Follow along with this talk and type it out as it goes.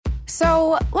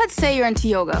So let's say you're into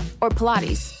yoga or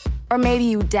Pilates, or maybe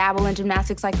you dabble in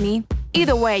gymnastics like me.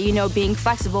 Either way, you know being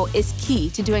flexible is key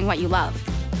to doing what you love.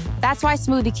 That's why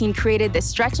Smoothie King created this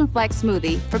Stretch and Flex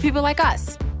smoothie for people like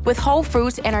us, with whole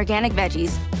fruits and organic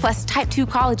veggies, plus type 2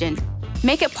 collagen.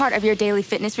 Make it part of your daily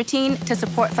fitness routine to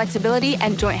support flexibility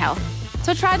and joint health.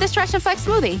 So try the Stretch and Flex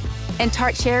smoothie in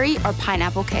tart cherry or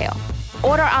pineapple kale.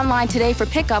 Order online today for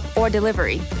pickup or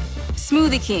delivery.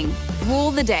 Smoothie King,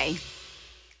 rule the day.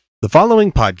 The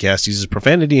following podcast uses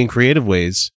profanity in creative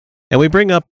ways, and we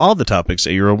bring up all the topics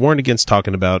that you are warned against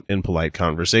talking about in polite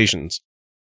conversations.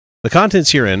 The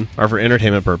contents herein are for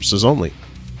entertainment purposes only.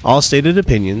 All stated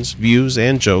opinions, views,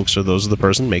 and jokes are those of the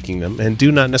person making them and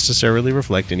do not necessarily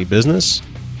reflect any business,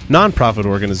 non-profit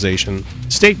organization,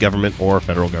 state government, or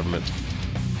federal government.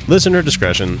 Listener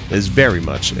discretion is very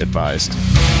much advised.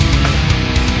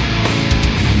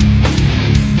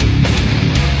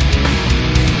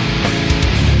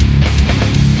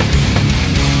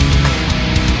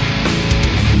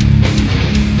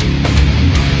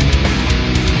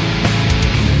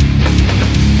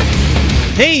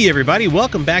 Hey everybody,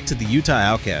 welcome back to the Utah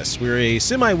Outcasts. We're a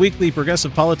semi-weekly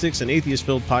progressive politics and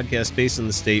atheist-filled podcast based in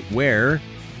the state where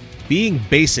being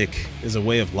basic is a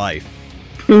way of life.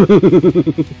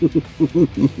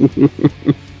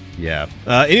 Yeah.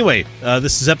 Anyway,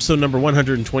 this is episode number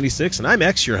 126, and I'm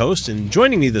X, your host, and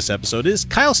joining me this episode is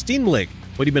Kyle Steenblick.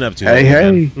 What have you been up to?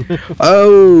 Hey.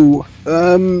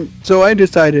 So I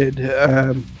decided,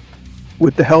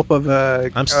 with the help of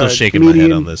I'm still shaking my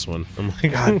head on this one. I'm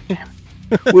like, God damn it.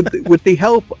 with the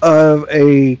help of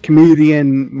a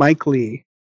comedian, Mike Lee,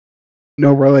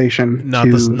 no relation, not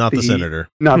the senator,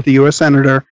 not the U.S.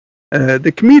 senator,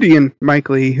 the comedian Mike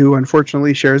Lee, who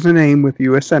unfortunately shares a name with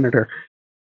U.S. senator.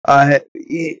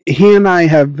 He and I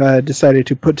have decided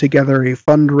to put together a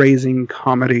fundraising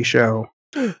comedy show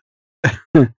in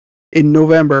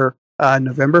November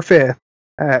 5th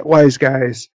at Wise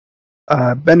Guys,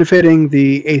 benefiting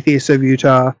the atheists of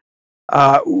Utah.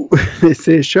 It's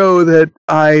a show that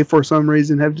I, for some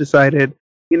reason, have decided,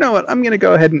 you know what, I'm going to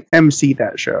go ahead and MC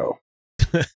that show.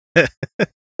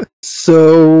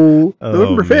 So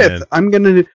November 5th, I'm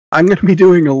going to be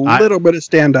doing a little bit of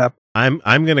stand up. I'm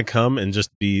going to come and just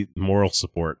be moral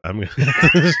support.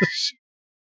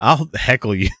 I'll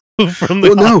heckle you from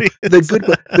the audience.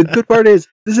 The good part is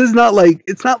it's not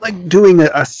like doing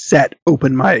a set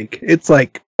open mic. It's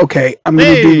like, okay, I'm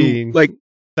going to do like,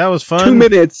 that was fun. 2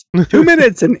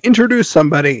 minutes and introduce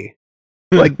somebody.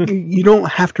 Like, you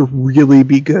don't have to really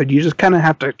be good. You just kind of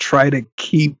have to try to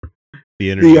keep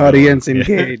the audience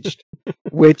engaged,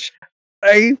 which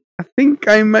I think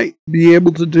I might be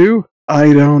able to do.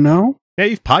 I don't know. Yeah,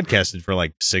 you've podcasted for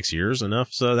like 6 years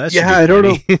enough, so that's I don't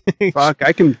know. Fuck,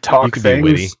 I can talk you can things.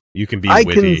 Be witty. You can be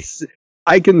witty.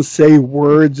 I can say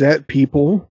words at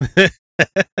people.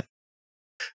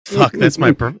 Fuck, that's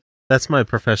my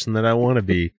profession that I want to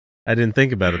be. I didn't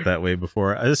think about it that way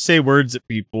before. I just say words at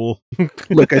people.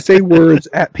 Look, I say words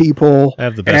at people. I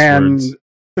have the best words.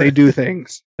 They do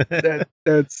things.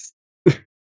 That's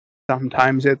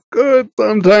sometimes it's good,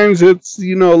 sometimes it's,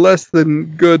 less than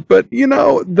good, but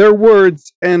they're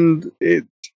words, and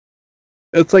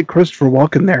it's like Christopher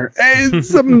Walken there. And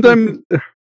sometimes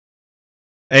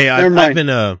Hey, I've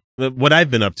been what I've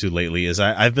been up to lately is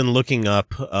I've been looking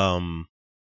up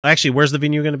actually, where's the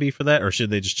venue going to be for that? Or should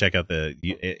they just check out the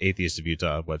Atheists of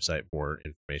Utah website for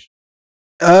information?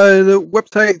 The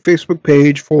website, Facebook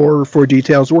page for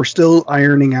details. We're still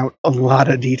ironing out a lot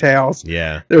of details.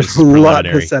 Yeah. There's a lot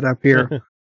to set up here.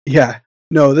 Yeah.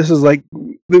 No, this is like,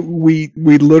 we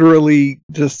literally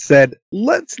just said,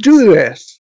 let's do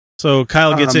this. So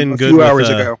Kyle gets in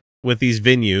good with these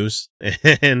venues,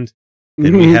 and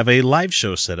then we have a live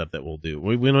show set up that we'll do.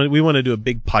 We want to do a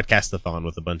big podcast-a-thon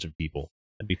with a bunch of people.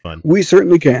 That'd be fun. We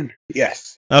certainly can.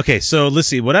 Yes. Okay, so let's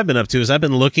see. What I've been up to is I've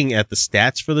been looking at the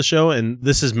stats for the show, and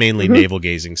this is mainly navel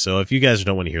gazing. So if you guys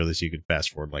don't want to hear this, you could fast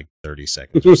forward like 30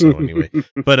 seconds or so anyway.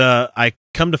 But I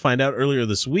come to find out earlier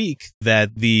this week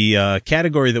that the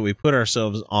category that we put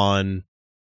ourselves on,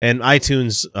 and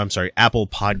Apple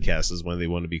Podcasts is what they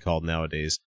want to be called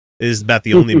nowadays, is about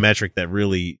the only metric that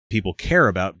really people care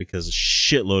about, because a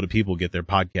shitload of people get their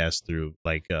podcasts through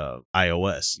like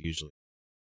iOS usually.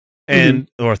 And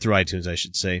or through iTunes, I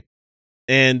should say.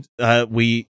 And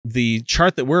the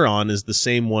chart that we're on is the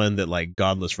same one that like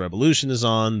Godless Revolution is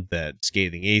on, that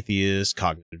Scathing Atheist,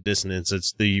 Cognitive Dissonance.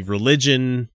 It's the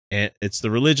religion, and it's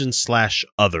the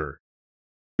religion/other.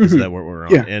 Is that what we're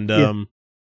on? Yeah, and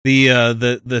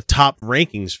the top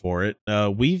rankings for it,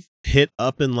 we've hit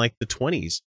up in like the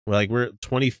 20s. We're at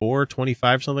 24,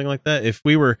 25, something like that. If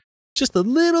we were just a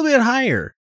little bit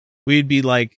higher, we'd be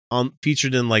like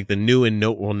featured in like the new and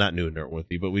not new and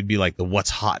noteworthy, but we'd be like the what's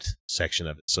hot section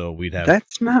of it. So we'd have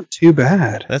That's not too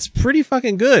bad. That's pretty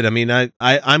fucking good. I mean,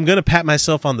 I'm gonna pat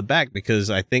myself on the back because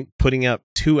I think putting out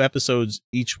 2 episodes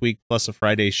each week plus a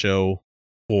Friday show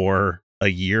for a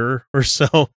year or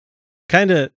so kind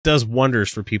of does wonders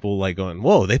for people like going,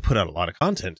 whoa, they put out a lot of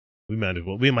content. We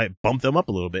might bump them up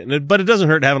a little bit, but it doesn't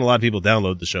hurt having a lot of people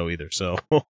download the show either. So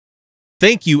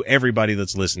thank you everybody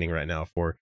that's listening right now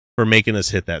for making us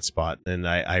hit that spot. And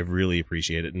I really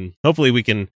appreciate it. And hopefully we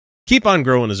can keep on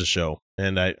growing as a show.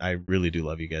 And I really do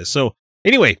love you guys. So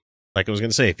anyway, like I was going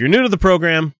to say, if you're new to the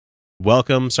program,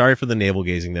 welcome. Sorry for the navel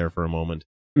gazing there for a moment.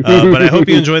 But I hope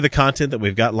you enjoy the content that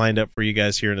we've got lined up for you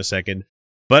guys here in a second.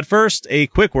 But first, a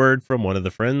quick word from one of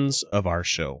the friends of our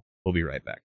show. We'll be right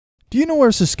back. Do you know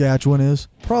where Saskatchewan is?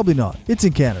 Probably not. It's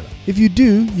in Canada. If you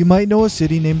do, you might know a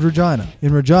city named Regina.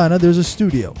 In Regina, there's a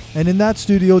studio. And in that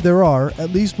studio, there are, at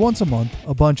least once a month,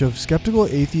 a bunch of skeptical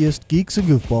atheist geeks and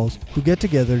goofballs who get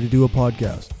together to do a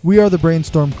podcast. We are the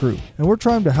Brainstorm Crew, and we're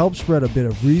trying to help spread a bit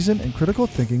of reason and critical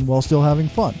thinking while still having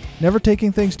fun. Never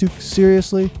taking things too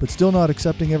seriously, but still not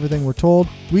accepting everything we're told.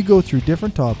 We go through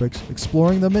different topics,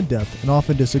 exploring them in depth, and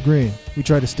often disagreeing. We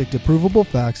try to stick to provable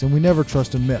facts, and we never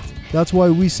trust a myth. That's why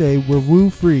we say we're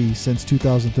woo-free since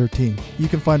 2013. You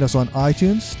can find us on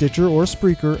iTunes, Stitcher, or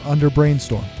Spreaker under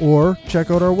Brainstorm, or check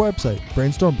out our website,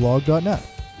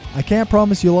 brainstormblog.net. I can't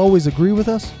promise you'll always agree with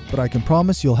us, but I can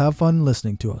promise you'll have fun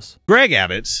listening to us. Greg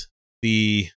Abbott,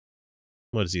 the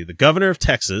governor of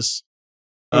Texas,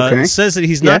 says that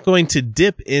he's not going to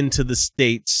dip into the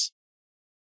state's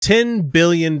 $10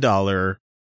 billion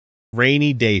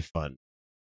rainy day fund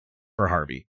for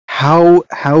Harvey. How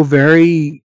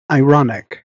very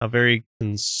ironic. How very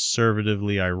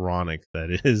conservatively ironic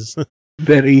that is.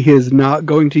 That he is not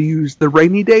going to use the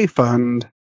rainy day fund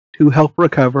to help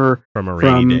recover from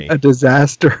a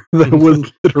disaster that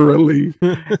was literally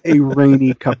a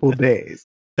rainy couple days.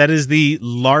 That is the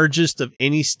largest of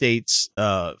any state's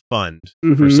fund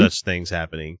for such things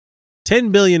happening.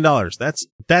 $10 billion.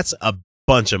 That's a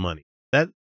bunch of money.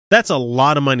 That's a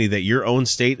lot of money that your own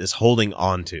state is holding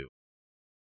on to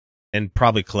and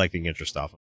probably collecting interest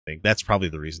off of. I think that's probably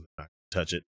the reason they're not going to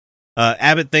touch it.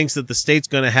 Abbott thinks that the state's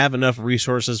going to have enough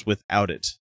resources without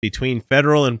it. Between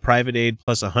federal and private aid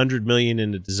plus $100 million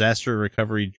into disaster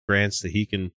recovery grants that he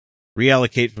can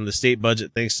reallocate from the state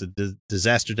budget thanks to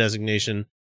disaster designation.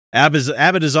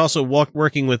 Abbott is also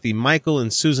working with the Michael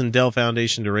and Susan Dell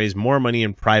Foundation to raise more money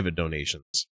in private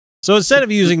donations. So instead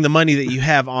of using the money that you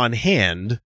have on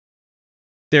hand,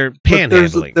 they're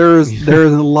panhandling. There's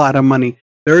a lot of money.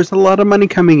 There's a lot of money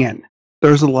coming in.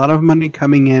 There's a lot of money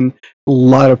coming in. A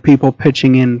lot of people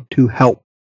pitching in to help.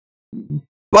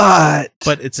 But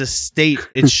it's a state.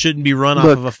 It shouldn't be run off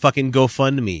of a fucking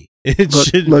GoFundMe.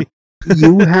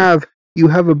 You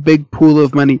have a big pool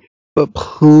of money, but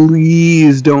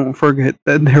please don't forget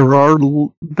that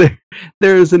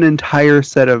there's an entire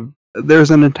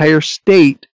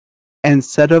state and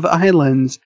set of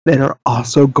islands that are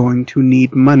also going to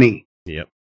need money. Yep.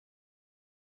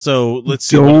 So let's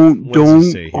see. What does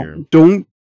he say here? Don't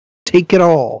take it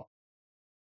all.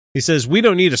 He says, we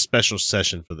don't need a special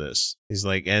session for this. He's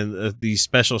like, and the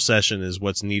special session is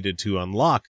what's needed to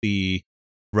unlock the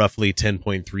roughly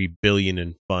 $10.3 billion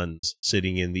in funds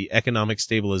sitting in the Economic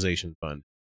Stabilization Fund.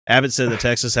 Abbott said that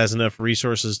Texas has enough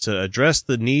resources to address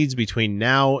the needs between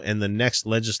now and the next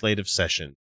legislative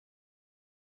session.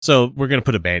 So we're going to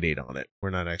put a Band-Aid on it.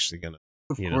 We're not actually going to.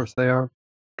 Of course they are.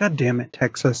 God damn it,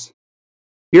 Texas.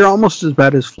 You're almost as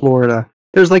bad as Florida.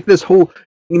 There's like this whole,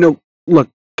 look,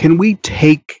 can we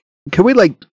keep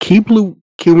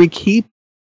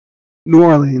New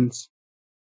Orleans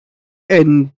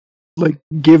and like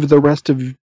give the rest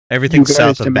of everything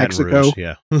south of Baton Mexico? Rouge,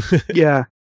 yeah. Yeah.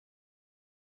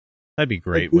 That'd be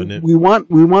great, wouldn't it? We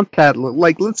want that.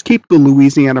 Like, let's keep the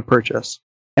Louisiana Purchase,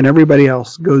 and everybody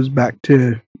else goes back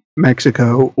to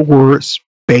Mexico or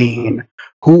Spain.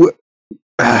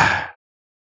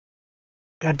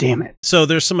 God damn it. So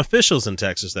there's some officials in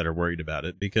Texas that are worried about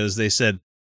it because they said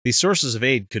these sources of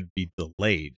aid could be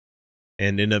delayed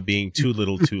and end up being too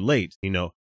little too late,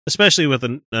 especially with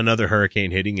another hurricane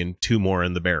hitting and 2 more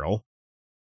in the barrel.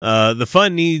 The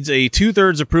fund needs a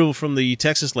 2/3 approval from the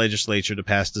Texas legislature to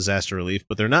pass disaster relief,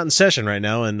 but they're not in session right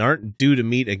now and aren't due to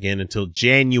meet again until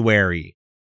January.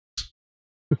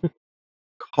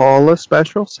 Call a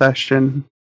special session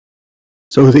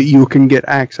so that you can get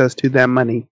access to that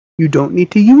money. You don't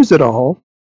need to use it all,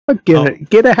 but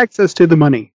get access to the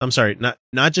money. I'm sorry,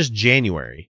 not just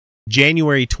January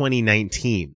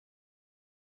 2019.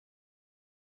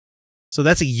 So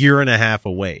that's a year and a half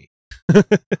away.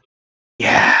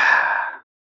 Yeah.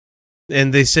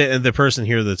 And they say the person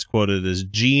here that's quoted is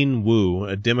Gene Wu,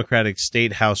 a Democratic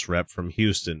state house rep from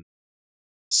Houston,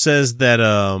 says that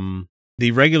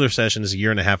the regular session is a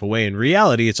year and a half away. In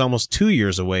reality, it's almost 2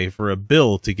 years away for a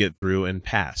bill to get through and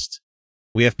passed.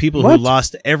 We have people who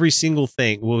lost every single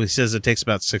thing. Well, he says it takes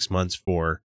about 6 months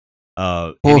for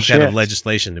any kind of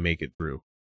legislation to make it through.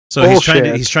 So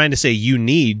he's trying to say you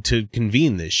need to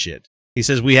convene this shit. He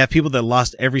says we have people that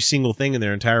lost every single thing in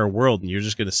their entire world, and you're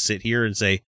just going to sit here and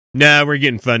say, "Nah, we're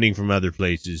getting funding from other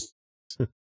places."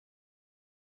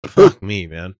 Fuck me,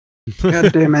 man.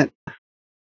 God damn it.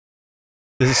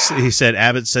 He said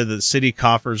Abbott said that city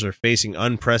coffers are facing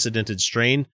unprecedented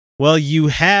strain. Well, you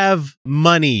have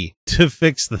money to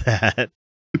fix that.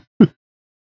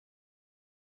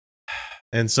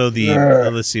 And so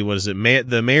let's see, what is it?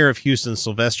 The mayor of Houston,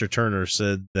 Sylvester Turner,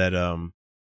 said that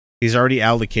he's already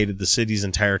allocated the city's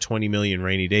entire $20 million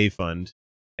rainy day fund,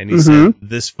 and he said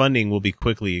this funding will be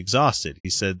quickly exhausted. He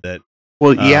said that.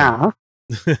 Well, yeah.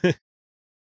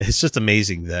 It's just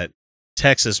amazing that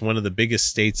Texas, one of the biggest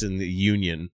states in the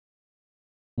union,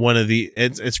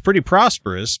 it's pretty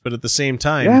prosperous, but at the same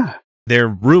time, they're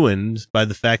ruined by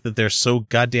the fact that they're so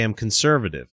goddamn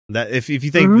conservative. That if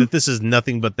you think that this is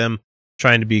nothing but them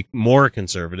trying to be more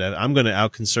conservative, I'm going to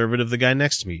out-conservative the guy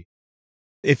next to me.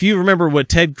 If you remember what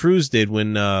Ted Cruz did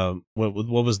when what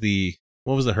was the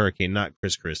hurricane? Not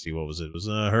Chris Christie. What was it? It was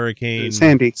a hurricane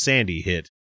Sandy hit,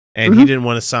 and he didn't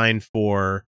want to sign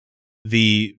for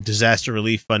the disaster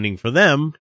relief funding for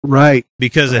them, right?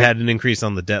 Because it had an increase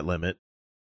on the debt limit.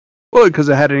 Well, because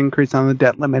it had an increase on the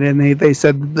debt limit, and they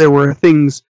said there were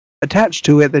things attached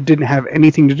to it that didn't have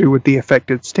anything to do with the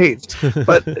affected states.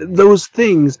 But those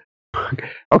things,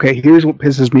 okay, here's what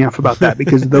pisses me off about that,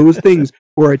 because those things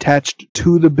were attached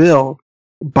to the bill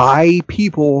by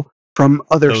people from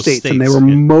other states, and they were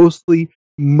mostly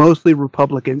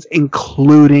Republicans,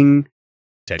 including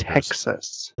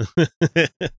Texas.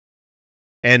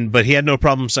 But he had no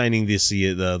problem signing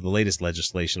the latest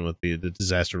legislation with the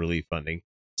disaster relief funding.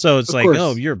 So it's like,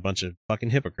 oh, you're a bunch of fucking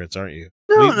hypocrites, aren't you?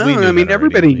 No, I mean,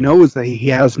 everybody knows that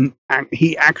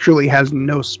he actually has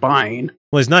no spine.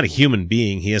 Well, he's not a human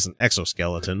being. He has an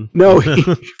exoskeleton. No,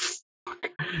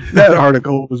 that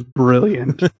article was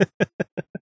brilliant.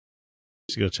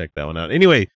 Just go check that one out.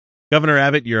 Anyway, Governor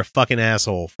Abbott, you're a fucking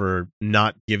asshole for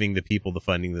not giving the people the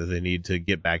funding that they need to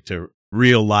get back to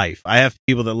real life. I have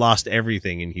people that lost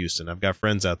everything in Houston. I've got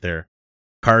friends out there.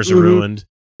 Cars are ruined.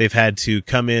 They've had to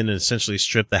come in and essentially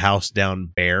strip the house down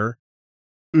bare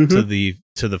to the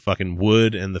fucking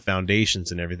wood and the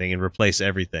foundations and everything and replace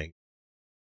everything.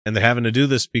 And they're having to do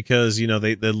this because,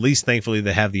 they at least thankfully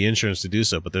they have the insurance to do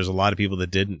so, but there's a lot of people that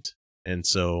didn't. And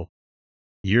so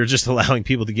you're just allowing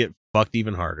people to get fucked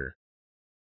even harder.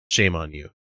 Shame on you.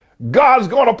 God's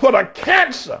going to put a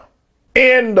cancer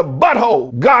in the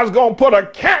butthole. God's going to put a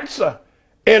cancer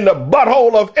in the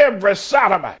butthole of every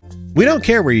sodomite. We don't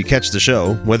care where you catch the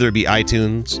show, whether it be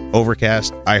iTunes,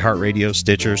 Overcast, iHeartRadio,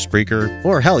 Stitcher, Spreaker,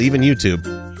 or hell, even YouTube.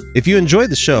 If you enjoy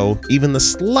the show, even the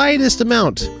slightest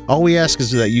amount, all we ask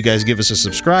is that you guys give us a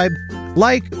subscribe,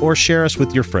 like, or share us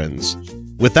with your friends.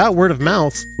 Without word of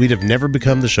mouth, we'd have never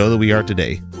become the show that we are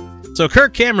today. So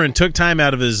Kirk Cameron took time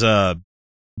out of his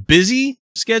busy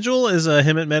schedule, as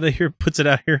Hemant Mehta here puts it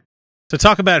out here, to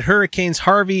talk about Hurricanes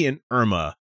Harvey and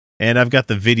Irma. And I've got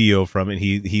the video from it.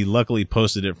 He luckily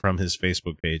posted it from his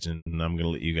Facebook page, and I'm going to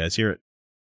let you guys hear it.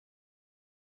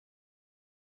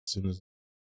 As soon as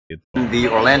the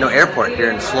Orlando airport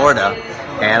here in Florida,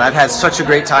 and I've had such a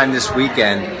great time this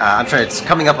weekend. It's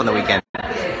coming up on the weekend.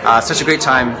 Such a great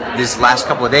time these last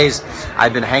couple of days.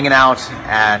 I've been hanging out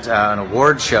at an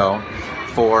award show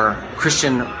for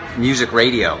Christian Music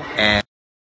Radio. And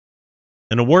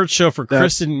an award show for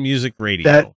Christian Music Radio.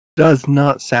 That does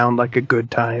not sound like a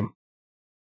good time.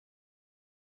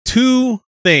 Two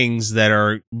things that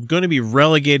are going to be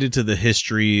relegated to the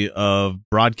history of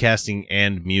broadcasting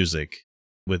and music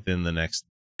within the next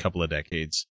couple of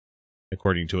decades,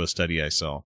 according to a study I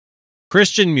saw.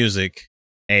 Christian music,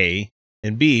 A,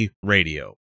 and B,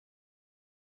 radio.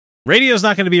 Radio's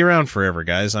not going to be around forever,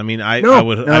 guys. I mean,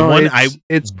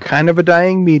 it's kind of a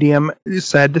dying medium, it's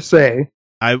sad to say.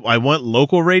 I want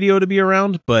local radio to be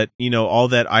around, but all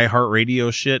that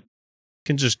iHeartRadio shit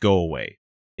can just go away,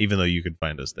 even though you can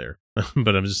find us there.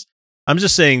 But I'm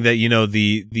just saying that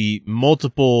the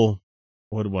multiple,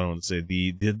 what do I want to say,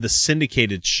 the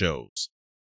syndicated shows,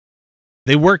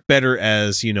 they work better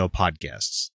as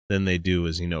podcasts than they do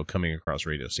as coming across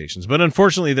radio stations. But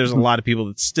unfortunately, there's a lot of people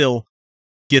that still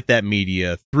get that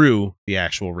media through the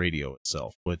actual radio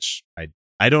itself, which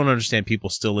I don't understand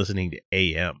people still listening to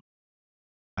AM.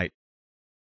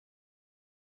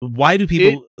 why do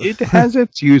people? It has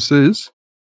its uses.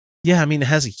 Yeah, I mean, it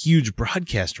has a huge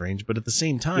broadcast range, but at the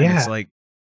same time, it's like,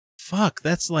 fuck,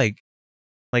 that's like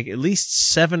at least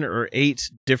 7 or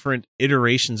 8 different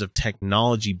iterations of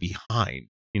technology behind.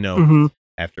 You know,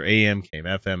 after AM came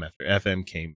FM, after FM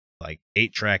came like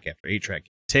 8-track, after 8-track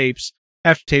tapes,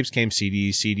 after tapes came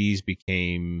CDs, CDs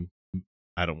became,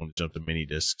 I don't want to jump to mini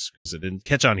discs because it didn't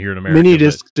catch on here in America. Mini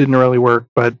discs didn't really work,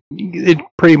 but it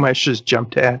pretty much just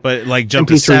jumped to jumped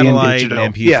to satellite,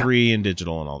 and MP3 and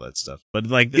digital and all that stuff. But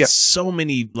like, there's so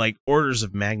many like orders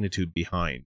of magnitude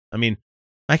behind. I mean,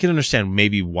 I can understand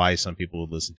maybe why some people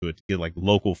would listen to it to get like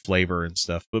local flavor and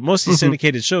stuff, but most of these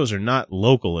syndicated shows are not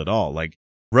local at all. Like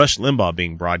Rush Limbaugh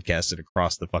being broadcasted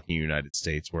across the fucking United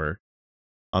States, where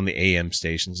on the AM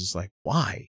stations, it's like,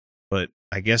 why? But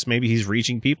I guess maybe he's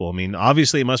reaching people. I mean,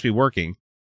 obviously it must be working.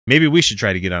 Maybe we should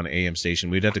try to get on an AM station.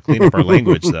 We'd have to clean up our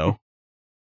language, though.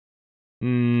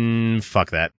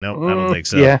 Fuck that. No, I don't think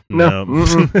so. Yeah, no.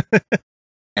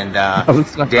 And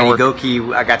Danny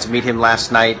Gokey, I got to meet him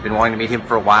last night. Been wanting to meet him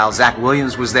for a while. Zach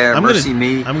Williams was there. I'm Mercy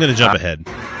Me. I'm going to jump ahead.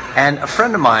 And a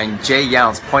friend of mine, Jay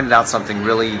Younts, pointed out something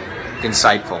really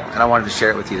insightful, and I wanted to share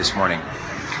it with you this morning.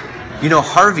 You know,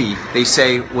 Harvey, they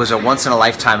say, was a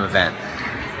once-in-a-lifetime event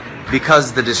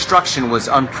because the destruction was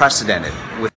unprecedented.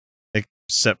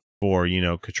 Except for, you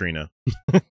know, Katrina.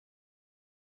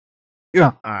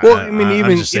 Yeah. Well, I mean,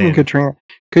 even Katrina.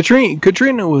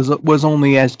 Katrina was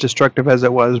only as destructive as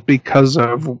it was because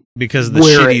of the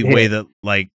shitty way that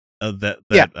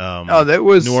that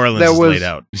was New Orleans is laid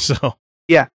out. So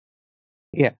yeah.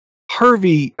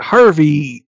 Harvey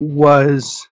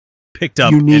was picked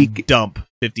up unique. And dump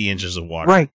 50 inches of water.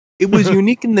 Right. It was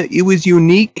unique in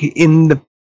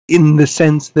the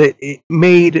sense that it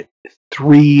made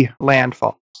 3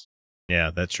 landfalls.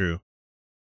 Yeah, that's true.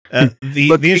 The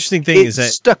interesting thing is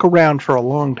that stuck around for a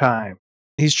long time.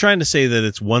 He's trying to say that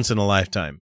it's once in a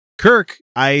lifetime. Kirk,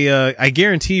 I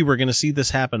guarantee we're going to see this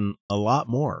happen a lot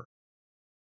more.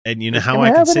 And you know how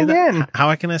I can say that?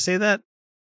 How can I say that?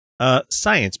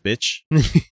 Science, bitch.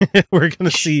 We're going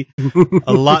to see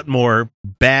a lot more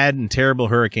bad and terrible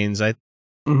hurricanes. The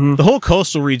whole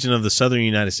coastal region of the southern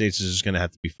United States is just going to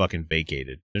have to be fucking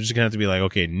vacated. They're just going to have to be like,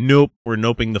 okay, nope, we're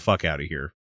noping the fuck out of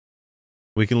here.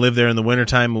 We can live there in the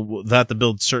wintertime. We'll have to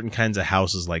build certain kinds of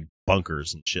houses like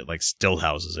bunkers and shit, like still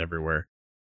houses everywhere.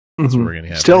 That's what we're going to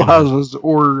have. Still houses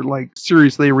or like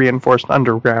seriously reinforced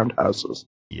underground houses.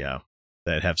 Yeah,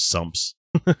 that have sumps.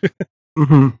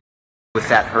 With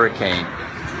that hurricane.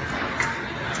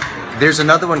 There's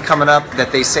another one coming up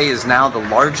that they say is now the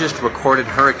largest recorded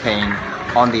hurricane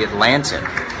on the Atlantic.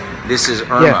 This is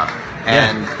Irma. Yeah.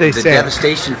 And the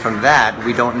devastation from that,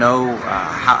 we don't know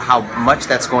how much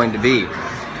that's going to be.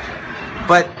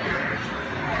 But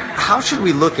how should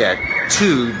we look at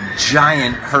 2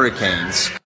 giant hurricanes?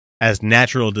 As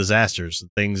natural disasters,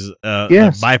 things,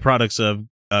 byproducts of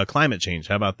climate change.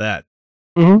 How about that?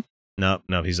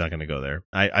 No, he's not going to go there.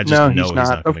 I just know he's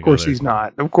not. Of course he's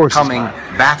not. Of course coming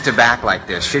back to back like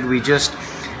this. Should we just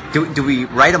do we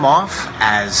write them off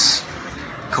as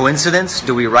coincidence?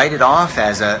 Do we write it off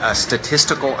as a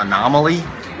statistical anomaly?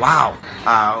 Wow,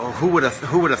 who would have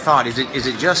thought? Is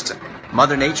it just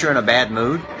Mother Nature in a bad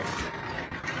mood?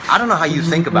 I don't know how you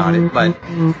think about it, but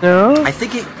I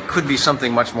think it could be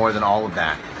something much more than all of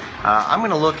that. I'm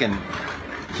going to look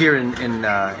here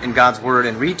in God's Word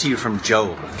and read to you from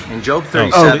Job. In Job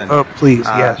 37. Please,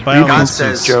 yes. God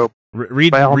says, Job.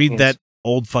 Read that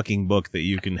old fucking book that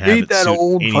you can have. Read that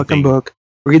old fucking book.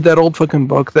 Read that old fucking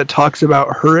book that talks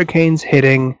about hurricanes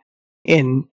hitting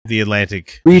in the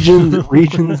Atlantic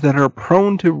regions that are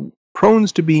prone to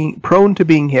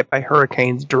being hit by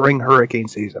hurricanes during hurricane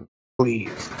season.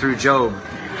 Please. Through Job,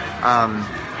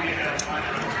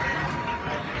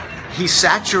 he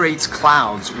saturates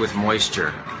clouds with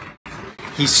moisture.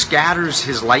 He scatters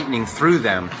his lightning through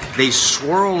them. They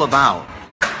swirl about,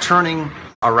 turning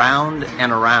around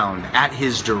and around at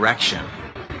his direction,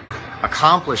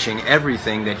 accomplishing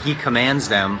everything that he commands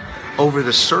them over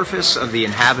the surface of the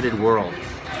inhabited world.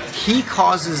 He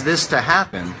causes this to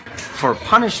happen for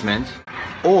punishment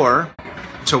or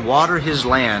to water his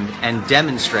land and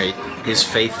demonstrate his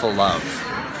faithful love.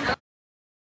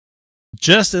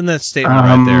 Just in that statement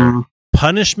right there,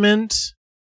 punishment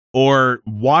or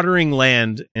watering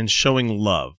land and showing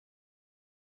love.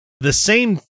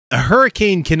 A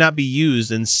hurricane cannot be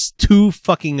used in 2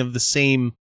 fucking of the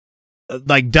same,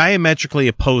 like diametrically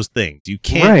opposed things. You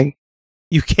can't. Right.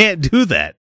 You can't do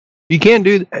that. You can't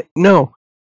do that. No,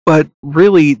 but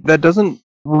really, that doesn't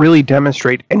really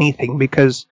demonstrate anything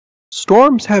because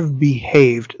storms have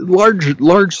behaved.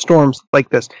 Large storms like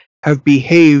this have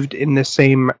behaved in the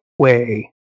same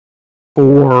way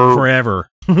forever.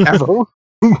 ever.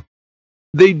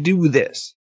 They do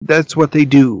this. That's what they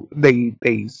do. They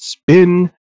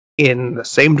spin in the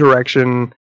same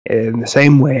direction, in the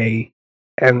same way,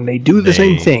 and they do the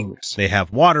same things. They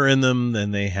have water in them,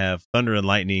 then they have thunder and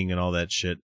lightning and all that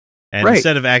shit. And Right.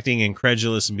 instead of acting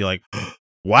incredulous and be like,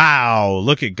 wow,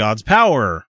 look at God's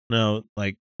power. No,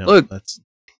 like, no, Look.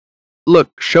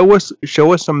 Look, show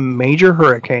us a major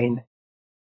hurricane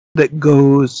that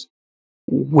goes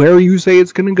where you say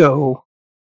it's going to go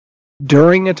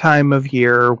during a time of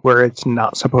year where it's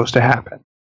not supposed to happen.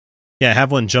 yeah,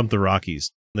 have one jump the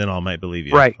Rockies. Then I might believe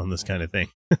you Right. on this kind of thing.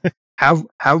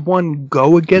 Have one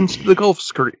go against the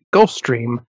Gulf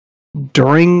Stream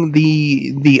during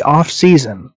the off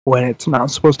season when it's not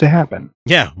supposed to happen.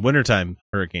 Yeah, wintertime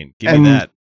hurricane. Give And- me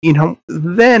that.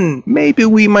 Then maybe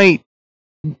we might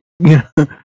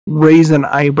raise an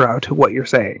eyebrow to what you're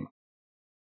saying.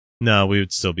 No, we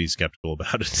would still be skeptical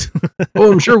about it.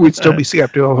 Well, I'm sure we'd still be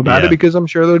skeptical about Yeah. it because I'm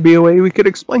sure there'd be a way we could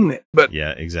explain it. But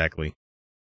Yeah, exactly.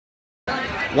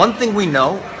 One thing we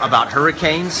know about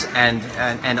hurricanes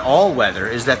and all weather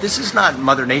is that this is not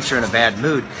Mother Nature in a bad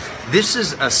mood. This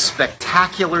is a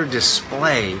spectacular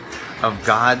display of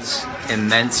God's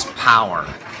immense power.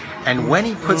 And when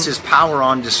he puts his power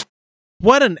on display,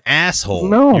 What an asshole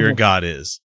No. your God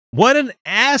is. What an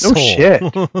asshole. shit. I'm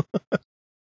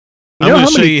know going how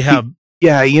to show many you how.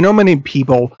 yeah, you know many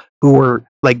people who are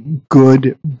like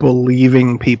good,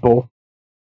 believing people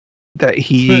that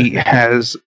he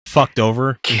has Fucked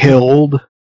over. killed,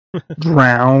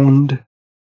 drowned,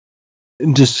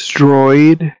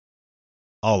 destroyed.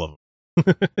 All of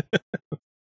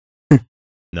them.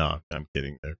 No, I'm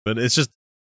kidding there. But it's just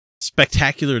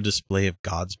spectacular display of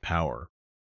God's power.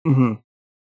 hmm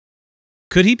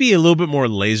Could he be a little bit more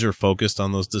laser focused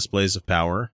on those displays of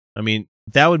power? I mean,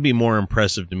 that would be more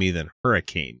impressive to me than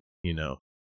Hurricane, you know.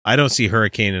 I don't see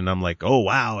Hurricane and I'm like, oh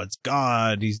wow, it's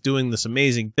God. He's doing this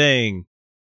amazing thing.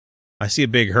 I see a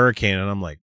big hurricane and I'm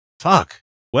like, fuck,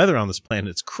 weather on this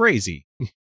planet's crazy.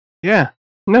 Yeah.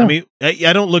 No. I mean,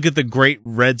 I don't look at the great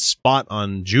red spot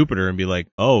on Jupiter and be like,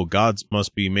 oh, God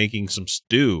must be making some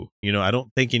stew. You know, I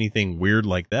don't think anything weird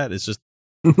like that. It's just,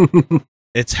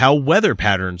 it's how weather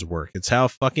patterns work. It's how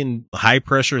fucking high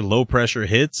pressure, low pressure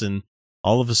hits. And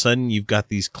all of a sudden you've got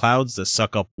these clouds that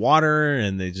suck up water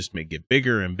and they just get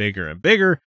bigger and bigger and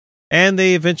bigger. And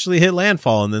they eventually hit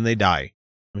landfall and then they die.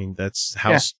 I mean, that's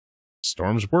how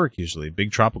storms work usually.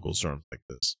 Big tropical storms like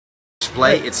this.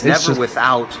 it's never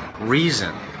without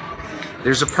reason.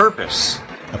 There's a purpose.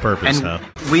 A purpose, And huh?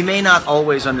 we may not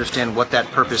always understand what that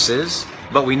purpose is,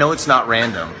 but we know it's not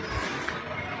random.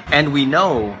 And we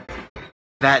know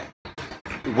that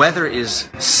weather is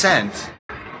sent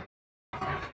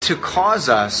to cause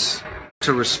us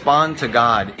to respond to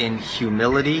God in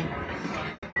humility,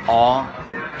 awe,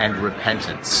 and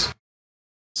repentance.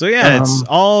 So yeah, it's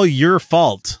all your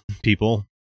fault, people.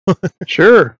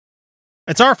 Sure.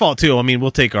 It's our fault too. I mean,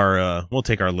 we'll take our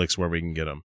licks where we can get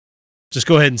them. Just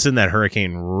go ahead and send that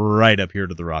hurricane right up here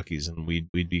to the Rockies, and we'd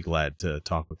be glad to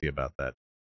talk with you about that.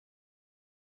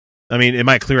 I mean, it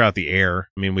might clear out the air.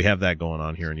 I mean, we have that going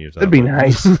on here in Utah. That'd be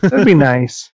nice. That'd be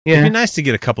nice. It'd Yeah. be nice to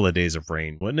get a couple of days of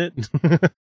rain, wouldn't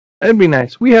it? That'd be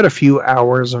nice. We had a few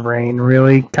hours of rain,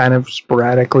 really, kind of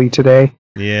sporadically today.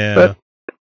 Yeah.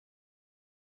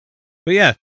 But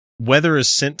yeah, weather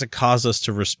is sent to cause us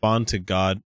to respond to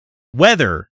God.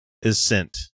 Weather is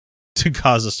sent to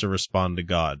cause us to respond to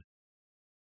God.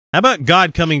 How about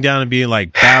God coming down and being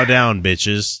like, bow down,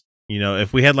 bitches? You know,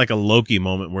 if we had like a Loki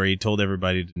moment where he told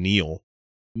everybody to kneel,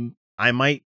 I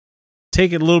might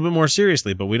take it a little bit more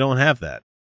seriously, but we don't have that.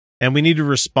 And we need to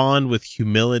respond with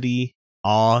humility,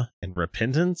 awe, and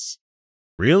repentance?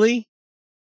 Really?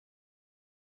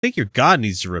 I think your God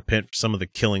needs to repent for some of the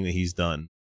killing that he's done.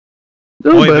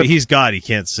 No, Wait, but- but he's God. He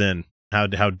can't sin. How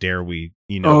dare we,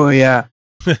 you know? Oh, yeah.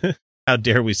 How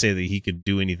dare we say that he could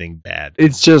do anything bad?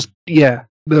 It's just, yeah,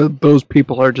 those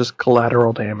people are just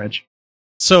collateral damage.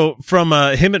 So from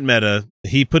him at Meta,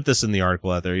 he put this in the article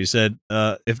out there. He said,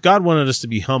 if God wanted us to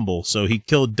be humble, so he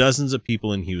killed dozens of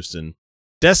people in Houston,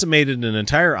 decimated an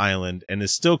entire island, and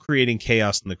is still creating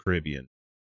chaos in the Caribbean.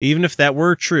 Even if that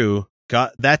were true,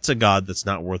 God, that's a God that's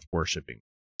not worth worshiping.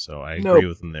 So I agree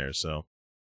with him there. So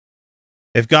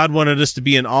if God wanted us to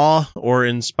be in awe or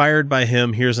inspired by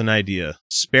him, here's an idea.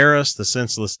 Spare us the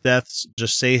senseless deaths.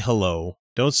 Just say hello.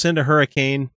 Don't send a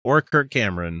hurricane or Kirk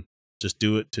Cameron. Just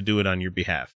do it on your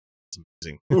behalf.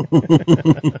 It's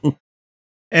amazing.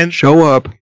 And show up,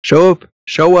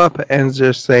 and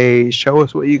just say, show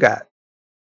us what you got.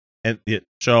 And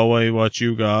show me what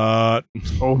you got.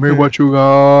 Show me what you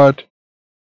got.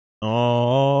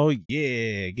 Oh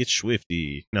yeah, get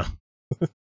swifty. No.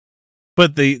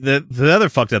 But the other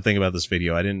fucked up thing about this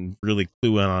video, I didn't really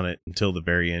clue in on it until the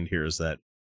very end here, is that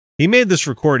he made this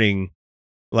recording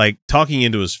like talking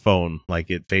into his phone,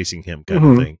 like it facing him kind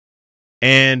of thing.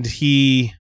 And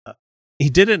he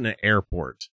did it in an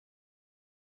airport.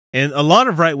 And a lot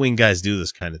of right-wing guys do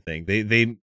this kind of thing.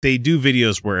 They do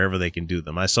videos wherever they can do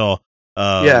them. I saw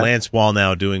Lance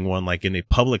Wallnau doing one like in a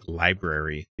public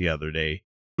library the other day.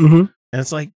 And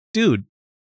it's like, dude,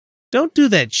 don't do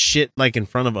that shit like in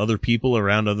front of other people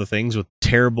around other things with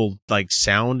terrible like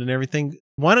sound and everything.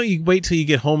 Why don't you wait till you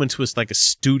get home into like a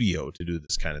studio to do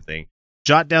this kind of thing?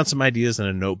 Jot down some ideas in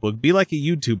a notebook. Be like a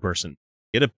YouTube person.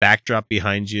 Get a backdrop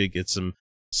behind you. Get some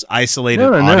isolated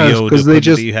audio because that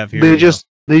you have here.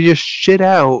 They just shit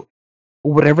out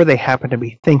whatever they happen to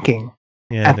be thinking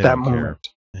at that moment.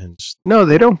 No,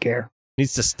 they don't care.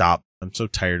 Needs to stop. I'm so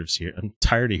tired of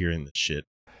hearing this shit.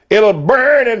 It'll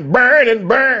burn and burn and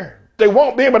burn. They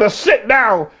won't be able to sit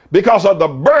down because of the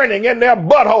burning in their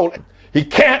butthole. He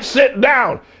can't sit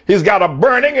down. He's got a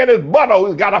burning in his butthole.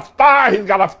 He's got a fire. He's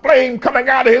got a flame coming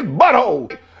out of his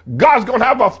butthole. God's going to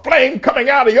have a flame coming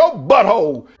out of your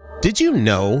butthole. Did you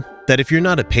know that if you're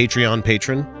not a Patreon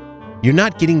patron, you're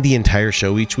not getting the entire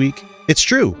show each week? It's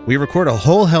true. We record a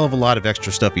whole hell of a lot of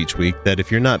extra stuff each week that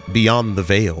if you're not beyond the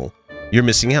veil, you're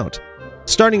missing out.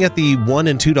 Starting at the $1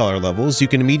 and $2 levels, you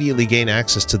can immediately gain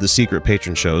access to the secret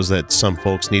patron shows that some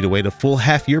folks need to wait a full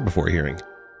half year before hearing.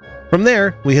 From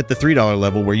there, we hit the $3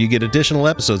 level where you get additional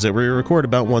episodes that we record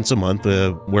about once a month,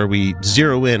 where we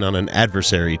zero in on an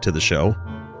adversary to the show.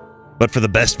 But for the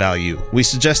best value, we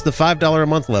suggest the $5 a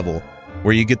month level,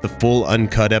 where you get the full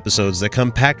uncut episodes that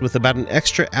come packed with about an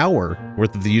extra hour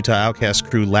worth of the Utah Outcast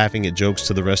crew laughing at jokes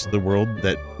to the rest of the world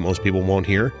that most people won't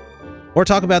hear, or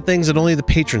talk about things that only the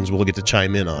patrons will get to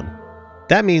chime in on.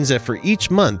 That means that for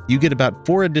each month, you get about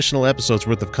 4 additional episodes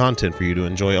worth of content for you to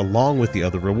enjoy along with the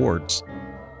other rewards.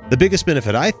 The biggest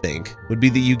benefit, I think, would be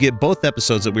that you get both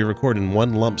episodes that we record in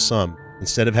one lump sum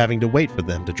instead of having to wait for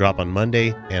them to drop on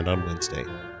Monday and on Wednesday.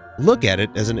 Look at it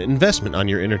as an investment on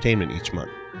your entertainment each month.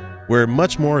 We're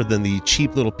much more than the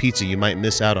cheap little pizza you might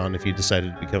miss out on if you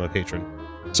decided to become a patron.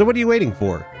 So what are you waiting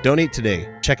for? Donate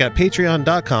today. Check out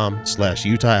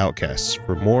patreon.com/Utah Outcasts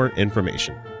for more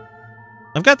information.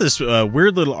 I've got this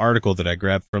weird little article that I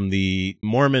grabbed from the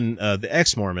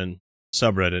ex-Mormon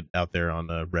subreddit out there on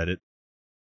Reddit.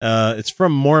 It's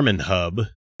from Mormon Hub,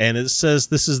 and it says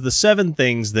this is the 7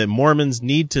 things that Mormons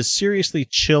need to seriously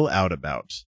chill out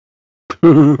about.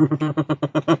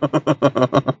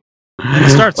 And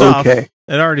it starts off. It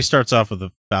already starts off with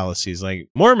the fallacies. Like,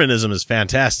 Mormonism is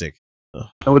fantastic.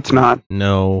 No, it's not.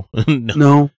 No.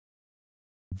 No.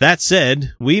 That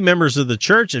said, we members of the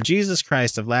Church of Jesus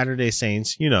Christ of Latter-day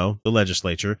Saints, the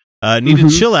legislature, need to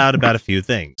chill out about a few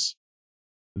things.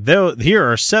 Though here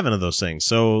are 7 of those things.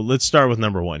 So let's start with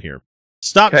number 1 here.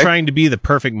 Stop trying to be the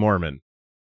perfect Mormon.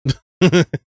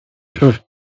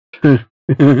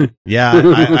 Yeah,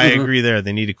 I agree there.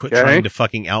 They need to quit trying to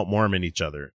fucking out-Mormon each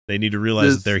other. They need to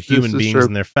realize that they're human beings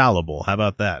and they're fallible. How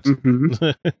about that?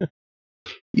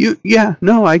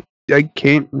 I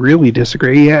can't really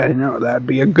disagree. Yeah, no, that'd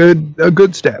be a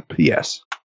good step. Yes.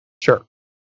 Sure.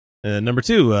 Number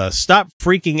 2, stop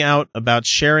freaking out about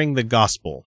sharing the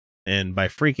gospel. And by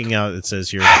freaking out, it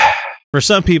says here, for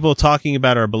some people, talking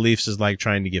about our beliefs is like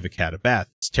trying to give a cat a bath.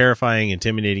 It's terrifying,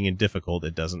 intimidating, and difficult.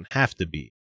 It doesn't have to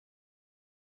be.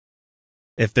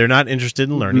 If they're not interested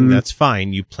in learning, that's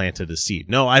fine. You planted a seed.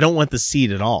 No, I don't want the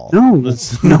seed at all. No.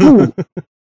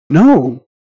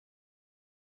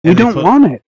 We don't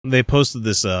want it. They posted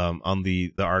this on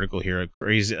the article here.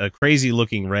 A crazy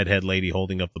looking redhead lady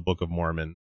holding up the Book of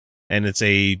Mormon, and it's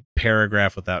a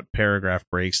paragraph without paragraph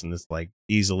breaks, and it's like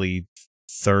easily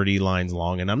 30 lines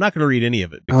long. And I'm not going to read any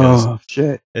of it because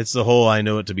it's the whole "I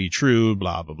know it to be true"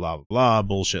 blah blah blah blah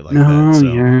bullshit like that.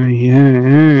 So,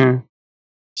 yeah.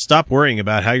 Stop worrying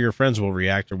about how your friends will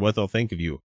react or what they'll think of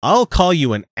you. I'll call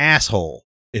you an asshole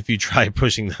if you try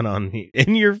pushing that on me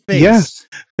in your face.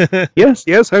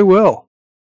 Yes, I will.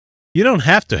 You don't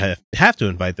have to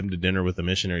invite them to dinner with the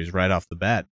missionaries right off the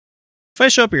bat. If I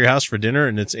show up at your house for dinner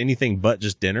and it's anything but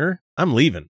just dinner, I'm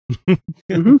leaving.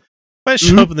 If I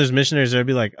show up and there's missionaries, I'd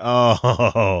be like,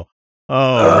 oh,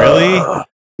 really?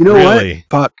 You know what?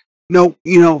 Fuck. No,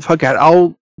 fuck that.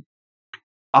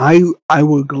 I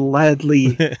will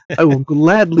gladly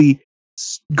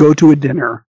go to a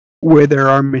dinner where there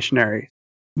are missionaries,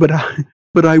 but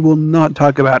I will not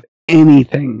talk about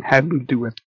anything having to do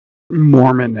with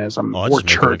Mormonism or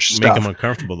church stuff. Make them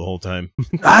uncomfortable the whole time.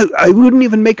 I wouldn't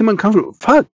even make them uncomfortable.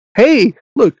 Fuck. Hey,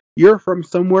 look, you're from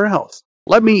somewhere else.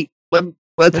 Let me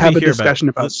Let's Let have me a hear about discussion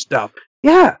it. about stuff.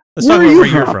 Yeah. Let's where talk are about you where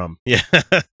you're from. Yeah.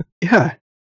 Yeah.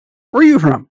 Where are you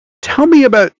from? Tell me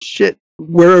about shit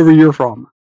wherever you're from.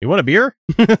 You want a beer?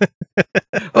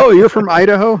 Oh, you're from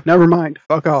Idaho? Never mind.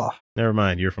 Fuck off. Never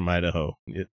mind. You're from Idaho.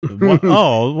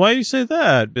 Oh, why do you say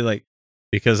that? Be like,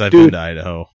 because I've Dude, been to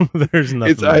Idaho. There's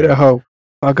nothing. It's there. Idaho.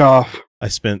 Fuck off. I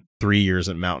spent 3 years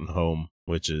at Mountain Home,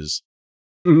 which is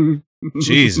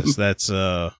Jesus. That's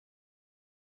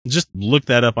just look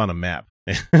that up on a map.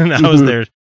 And I was there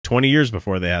 20 years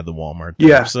before they had the Walmart there,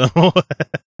 Yeah. so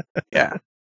Yeah.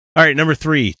 All right, number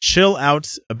 3, chill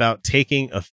out about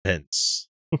taking offense.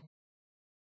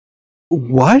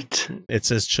 What? It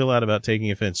says chill out about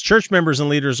taking offense. Church members and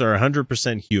leaders are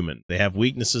 100% human. They have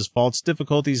weaknesses, faults,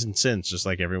 difficulties, and sins just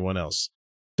like everyone else.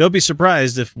 Don't be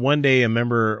surprised if one day a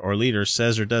member or leader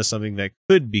says or does something that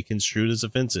could be construed as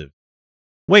offensive.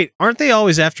 Wait, aren't they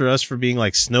always after us for being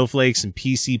like snowflakes and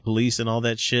PC police and all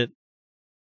that shit?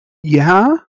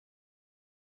 Yeah?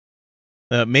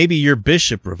 Maybe your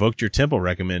bishop revoked your temple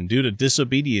recommend due to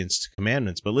disobedience to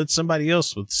commandments, but let somebody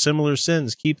else with similar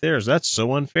sins keep theirs. That's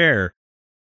so unfair.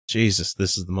 Jesus,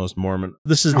 this is the most Mormon.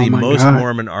 This is Oh the my most God.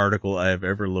 Mormon article I have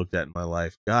ever looked at in my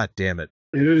life. God damn it.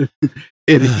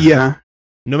 Yeah.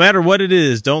 No matter what it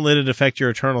is, don't let it affect your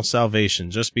eternal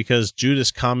salvation. Just because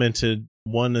Judas commented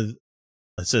one of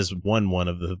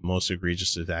the most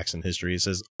egregious attacks in history. It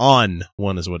says on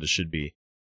one is what it should be.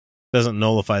 Doesn't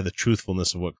nullify the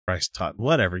truthfulness of what Christ taught.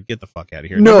 Whatever, get the fuck out of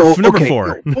here. No, number okay,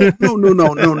 4.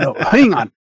 No. Hang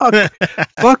on.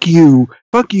 Fuck you,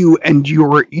 and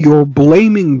you're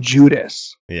blaming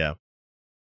Judas. Yeah.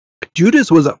 Judas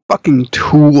was a fucking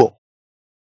tool.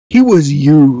 He was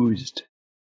used.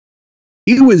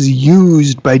 He was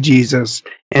used by Jesus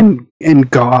and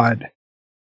God.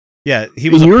 Yeah, he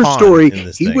was in a your pawn story. in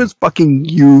this He thing. was fucking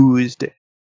used,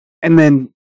 and then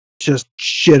just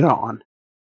shit on.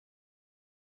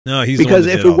 No, he's Because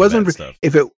the one that if did all it the wasn't bad for, stuff.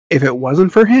 if it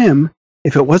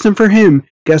wasn't for him,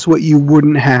 guess what you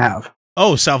wouldn't have?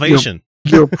 Oh, salvation.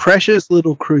 Your precious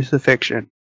little crucifixion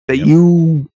that Yep.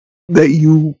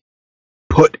 you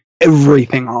put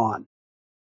everything on.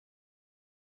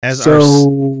 As our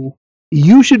So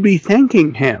you should be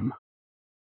thanking him.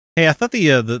 Hey, I thought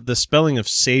the spelling of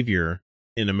savior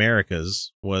in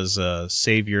Americas was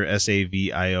savior,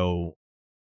 SAVIOR.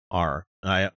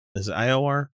 Is it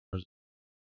IOR?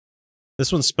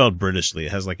 This one's spelled Britishly.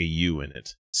 It has like a U in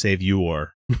it.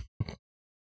 Savior.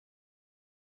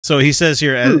 So he says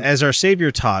here, as our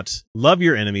Savior taught, love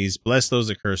your enemies, bless those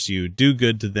that curse you, do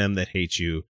good to them that hate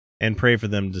you, and pray for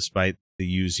them despite they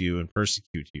use you and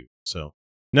persecute you. So,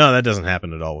 no, that doesn't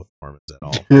happen at all with Mormons at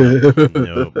all.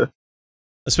 No.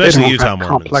 Especially They don't Utah have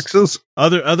Mormons. complexes.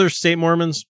 Other state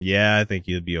Mormons, yeah, I think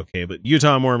you'd be okay. But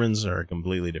Utah Mormons are a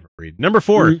completely different breed. Number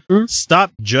 4, Mhm.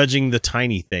 stop judging the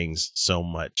tiny things so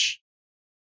much.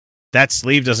 That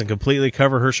sleeve doesn't completely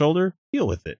cover her shoulder? Deal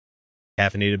with it.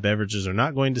 Caffeinated beverages are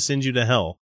not going to send you to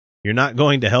hell. You're not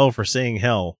going to hell for saying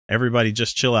hell. Everybody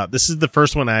just chill out. This is the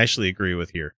first one I actually agree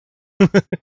with here.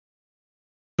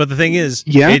 But the thing is,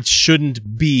 Yeah. it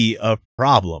shouldn't be a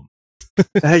problem.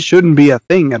 That shouldn't be a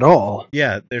thing at all.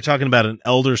 Yeah, they're talking about an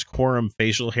elder's quorum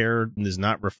facial hair is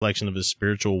not reflection of his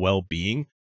spiritual well-being.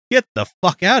 Get the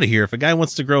fuck out of here. If a guy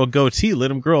wants to grow a goatee, let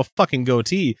him grow a fucking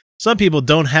goatee. Some people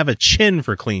don't have a chin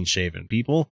for clean-shaven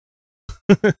people.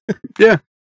 Yeah.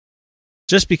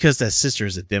 Just because that sister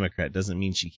is a Democrat doesn't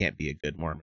mean she can't be a good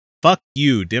Mormon. Fuck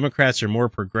you. Democrats are more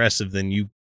progressive than you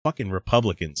fucking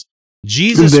Republicans.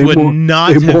 Jesus would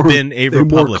not have been a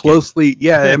Republican.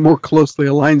 It more closely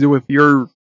aligns with your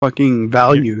fucking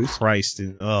values. Christ.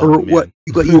 Oh, Or man.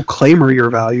 what you claim are your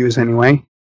values anyway.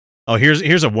 Oh,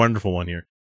 here's a wonderful one here.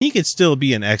 He could still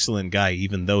be an excellent guy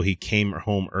even though he came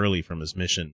home early from his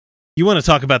mission. You want to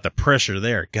talk about the pressure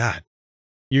there? God,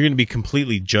 you're going to be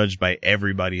completely judged by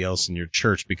everybody else in your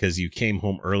church because you came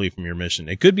home early from your mission.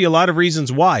 It could be a lot of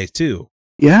reasons why, too.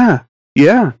 Yeah.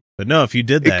 But no, if you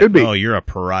did It that, could be. oh, you're a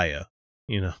pariah.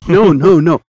 You know.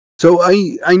 No. So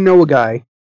I know a guy.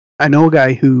 I know a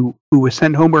guy who was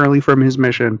sent home early from his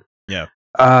mission. Yeah.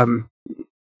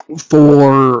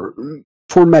 For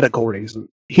medical reasons.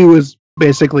 He was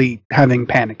basically having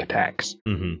panic attacks.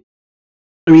 Mm-hmm.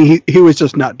 I mean, he was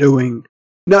just not doing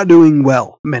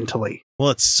well mentally.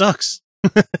 Well, it sucks.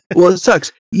 Well, it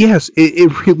sucks. Yes,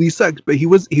 it really sucks. But he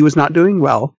was not doing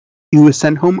well. He was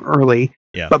sent home early.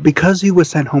 Yeah. But because he was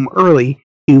sent home early,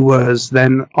 he was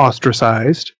then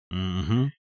ostracized. Mm-hmm.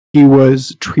 He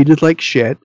was treated like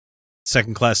shit.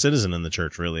 Second-class citizen in the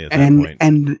church, really, at that point.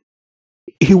 And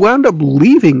he wound up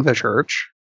leaving the church.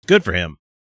 Good for him.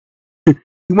 He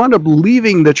wound up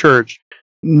leaving the church,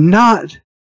 not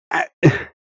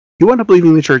He wound up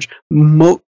leaving the church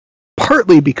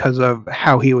partly because of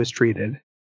how he was treated,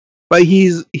 but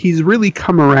he's really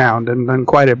come around and done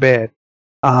quite a bit.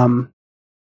 I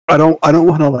don't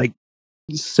want to like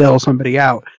sell somebody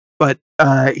out, but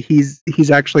he's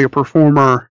actually a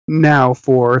performer now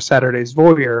for Saturday's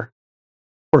Voyeur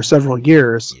for several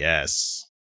years. Yes.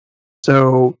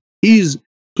 So he's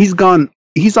on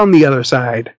the other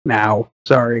side now.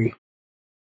 Sorry.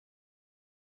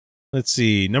 Let's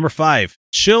see. Number 5.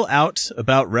 Chill out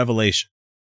about Revelation.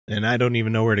 And I don't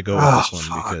even know where to go with this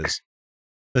one because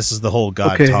this is the whole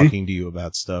God talking to you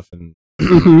about stuff, and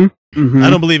I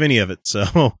don't believe any of it.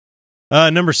 So,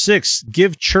 number 6.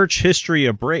 Give church history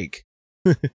a break.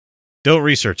 Don't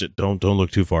research it. Don't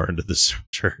look too far into this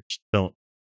church. Don't.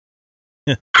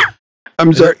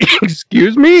 I'm sorry.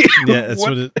 Excuse me. Yeah, that's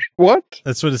what?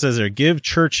 That's what it says there. Give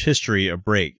church history a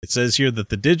break. It says here that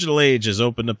the digital age has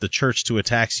opened up the church to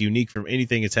attacks unique from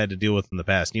anything it's had to deal with in the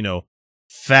past. You know,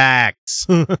 facts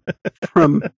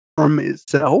from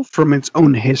itself, from its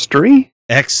own history.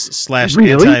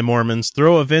 X/anti-Mormons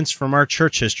throw events from our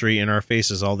church history in our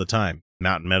faces all the time.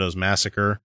 Mountain Meadows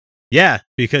Massacre. Yeah,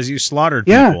 because you slaughtered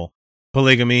people.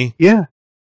 Polygamy.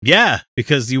 Yeah,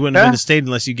 because you wouldn't have been a state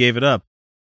unless you gave it up.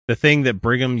 The thing that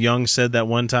Brigham Young said that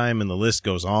one time, and the list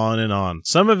goes on and on.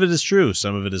 Some of it is true,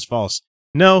 some of it is false.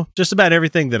 No, just about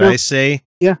everything that I say.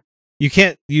 Yeah. You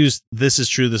can't use this is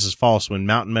true, this is false when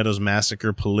Mountain Meadows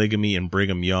Massacre, Polygamy, and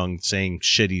Brigham Young saying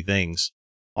shitty things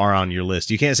are on your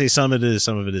list. You can't say some of it is,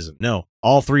 some of it isn't. No,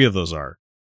 all 3 of those are.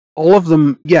 All of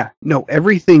them, yeah. No,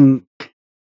 everything.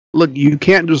 Look, you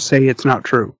can't just say it's not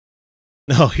true.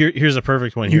 No, here's a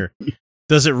perfect one here.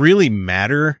 Does it really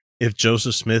matter if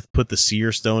Joseph Smith put the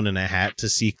seer stone in a hat to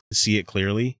see it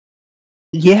clearly?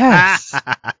 Yes.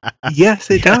 Yes,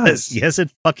 it does. Yes,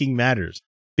 it fucking matters.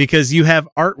 Because you have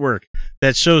artwork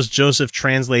that shows Joseph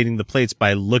translating the plates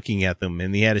by looking at them,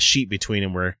 and he had a sheet between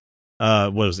him where,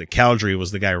 what was it? Caldry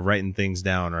was the guy writing things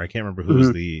down, or I can't remember who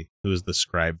was the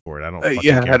scribe for it. I don't.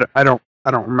 Care. I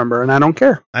don't remember, and I don't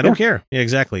care. I don't care. Yeah,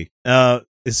 exactly.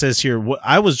 It says here,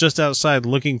 I was just outside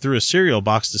looking through a cereal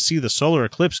box to see the solar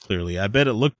eclipse clearly. I bet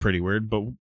it looked pretty weird, but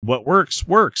what works.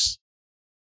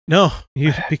 No,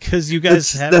 because you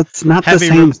guys that's not the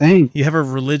same thing. You have a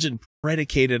religion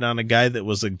predicated on a guy that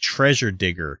was a treasure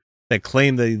digger that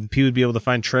claimed that he would be able to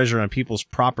find treasure on people's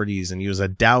properties, and he was a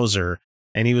dowser,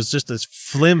 and he was just this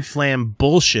flim-flam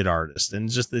bullshit artist, and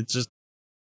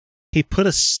he put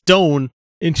a stone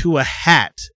into a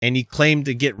hat, and he claimed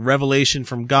to get revelation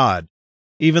from God,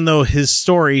 even though his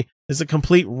story is a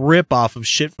complete rip-off of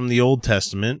shit from the Old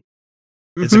Testament.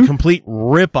 It's a complete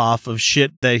rip-off of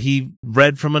shit that he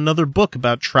read from another book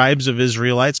about tribes of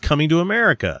Israelites coming to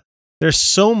America. There's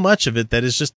so much of it that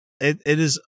is just, it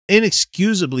is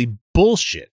inexcusably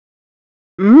bullshit.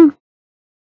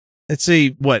 It's a,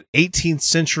 18th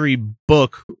century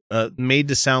book made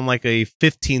to sound like a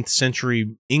 15th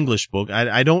century English book.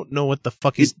 I don't know what the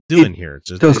fuck he's doing here. It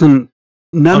just doesn't,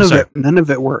 none of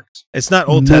it works. It's not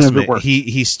Old Testament.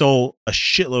 He stole a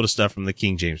shitload of stuff from the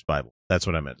King James Bible. That's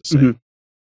what I meant to say.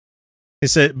 It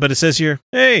says here,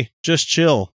 hey, just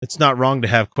chill. It's not wrong to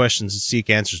have questions and seek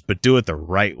answers, but do it the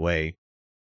right way.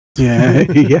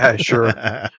 Yeah, sure.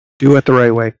 Do it the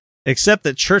right way. Except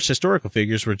that church historical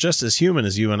figures were just as human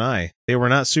as you and I. They were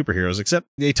not superheroes, except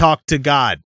they talked to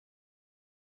God.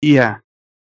 Yeah.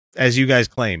 As you guys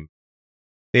claim.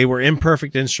 They were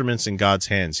imperfect instruments in God's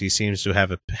hands. He seems to have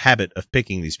a habit of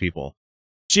picking these people.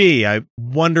 Gee, I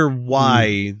wonder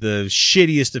why the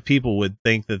shittiest of people would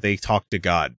think that they talk to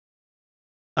God.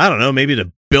 I don't know, maybe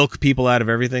to bilk people out of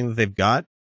everything that they've got?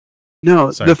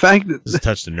 No, sorry, the fact that... This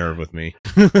touched a nerve with me.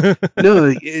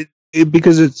 No,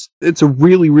 because it's a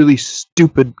really, really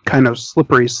stupid kind of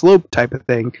slippery slope type of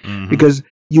thing. Because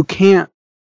you can't...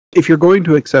 If you're going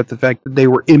to accept the fact that they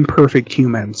were imperfect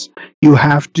humans, you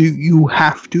have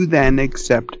to then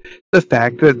accept the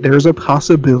fact that there's a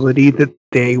possibility that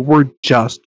they were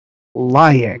just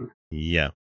lying.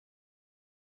 Yeah.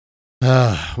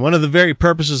 One of the very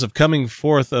purposes of coming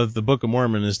forth of the Book of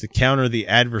Mormon is to counter the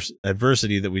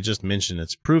adversity that we just mentioned.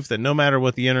 It's proof that no matter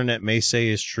what the internet may say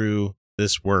is true,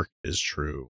 this work is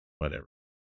true. Whatever.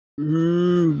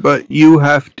 But you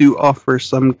have to offer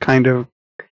some kind of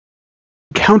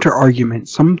counter argument,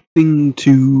 some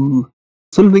form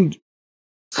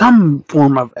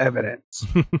of evidence.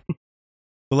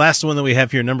 The last one that we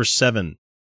have here, number 7.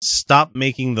 Stop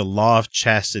making the law of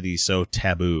chastity so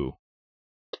taboo.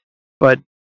 But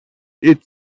that's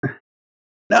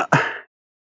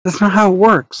not how it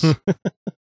works.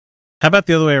 How about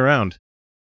the other way around?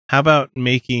 How about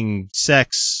making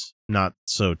sex not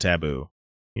so taboo?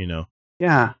 You know?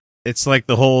 Yeah. it's like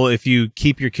the whole, if you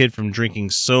keep your kid from drinking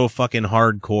so fucking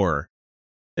hardcore,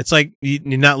 it's like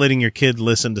you're not letting your kid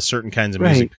listen to certain kinds of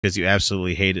music because you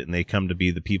absolutely hate it, and they come to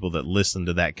be the people that listen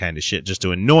to that kind of shit just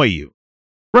to annoy you.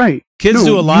 Right. Kids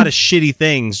do a lot of shitty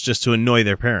things just to annoy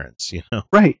their parents, you know?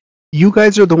 Right. You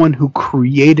guys are the one who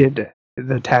created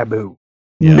the taboo.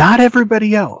 Yeah. Not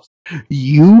everybody else.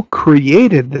 You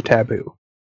created the taboo.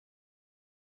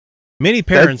 Many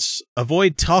parents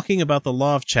avoid talking about the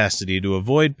law of chastity to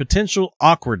avoid potential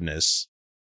awkwardness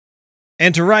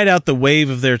and to ride out the wave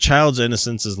of their child's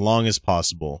innocence as long as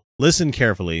possible. Listen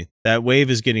carefully. That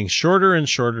wave is getting shorter and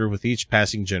shorter with each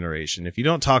passing generation. If you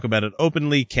don't talk about it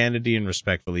openly, candidly, and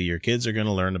respectfully, your kids are going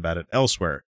to learn about it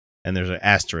elsewhere. And there's an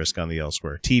asterisk on the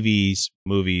elsewhere. TVs,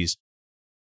 movies,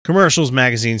 commercials,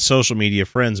 magazines, social media,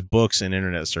 friends, books, and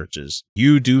internet searches.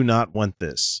 You do not want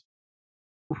this.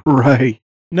 Right.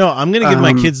 No, I'm going to give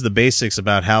my kids the basics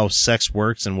about how sex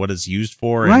works and what it's used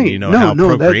for, and how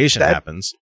procreation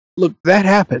happens. Look, that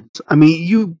happens. I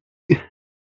mean,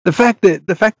 the fact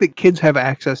that kids have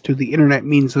access to the internet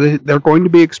means that they're going to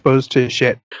be exposed to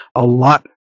shit a lot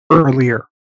earlier.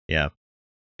 Yeah.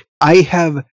 I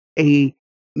have a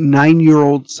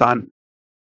 9-year-old son.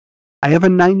 I have a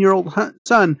 9-year-old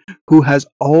son who has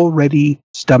already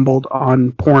stumbled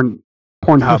on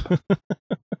Pornhub.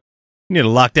 You need to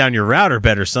lock down your router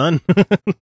better, son.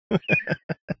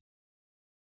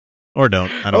 Or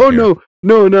don't. I don't care.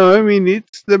 No. I mean,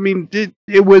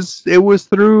 it was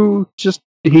through just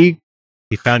he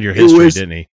found your history,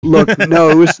 didn't he? Look, no,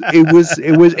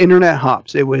 it was internet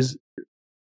hops. It was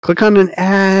click on an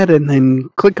ad and then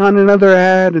click on another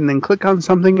ad and then click on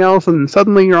something else and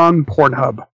suddenly you're on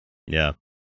Pornhub. Yeah.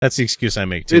 That's the excuse I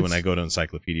make too when I go to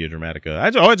Encyclopedia Dramatica.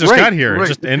 I just got here. Right. It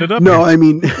just ended up No, here. I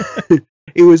mean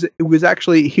it was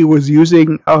actually he was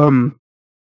using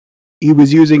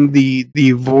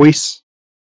the voice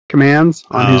commands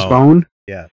on his phone.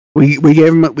 Yeah. We gave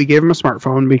him a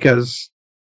smartphone because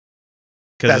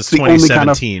it's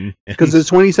 2017. Because it's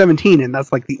 2017 and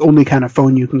that's like the only kind of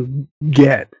phone you can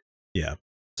get. Yeah.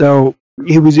 So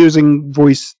he was using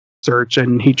voice search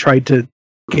and he tried to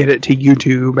get it to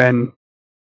YouTube and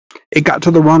it got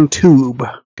to the wrong tube.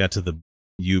 Got to the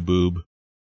U-boob.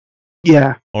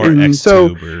 Yeah. Or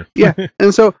X-tube. Yeah.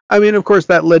 And so, I mean, of course,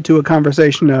 that led to a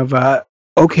conversation of,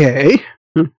 okay,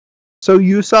 so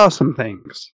you saw some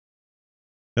things.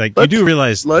 Like, you do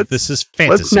realize this is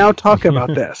fantasy. Let's now talk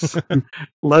about this.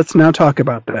 Let's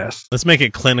make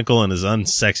it clinical and as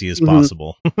unsexy as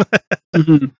possible.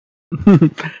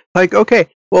 Like, okay,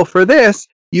 well, for this,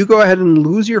 you go ahead and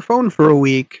lose your phone for a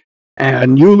week,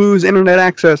 and you lose internet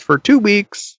access for 2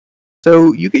 weeks,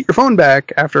 so you get your phone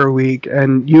back after a week,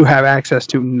 and you have access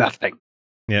to nothing.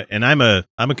 Yeah, and I'm a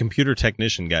computer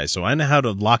technician guy, so I know how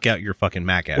to lock out your fucking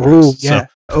MAC address. Oh, yeah. So.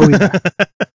 Oh, yeah.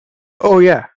 Oh,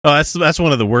 yeah. Oh, that's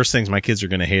one of the worst things my kids are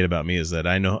going to hate about me is that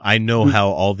I know how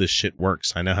all this shit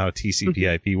works. I know how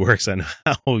TCP/IP works. I know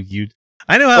how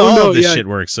all of this shit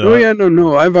works. So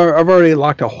no. I've already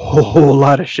locked a whole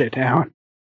lot of shit down.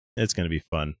 It's going to be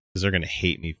fun because they're going to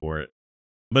hate me for it.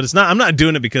 But it's not. I'm not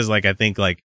doing it because I think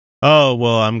oh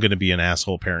well, I'm going to be an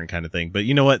asshole parent kind of thing. But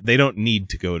you know what? They don't need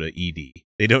to go to ED.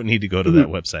 They don't need to go to that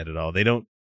website at all. They don't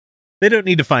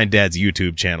need to find Dad's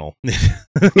YouTube channel.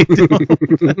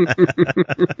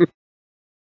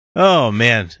 Oh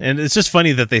man, and it's just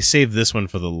funny that they saved this one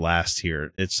for the last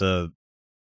here. It's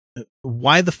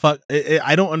why the fuck?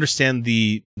 I don't understand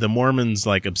the Mormons'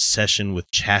 obsession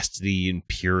with chastity and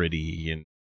purity, and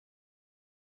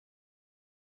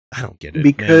I don't get it.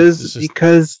 Because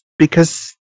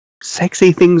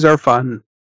sexy things are fun.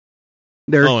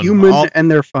 They're human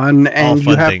and they're fun, and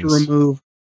you have to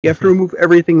remove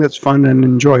everything that's fun and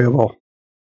enjoyable.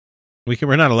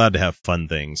 We're not allowed to have fun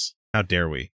things. How dare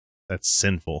we? That's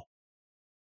sinful.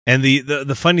 And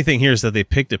the funny thing here is that they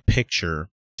picked a picture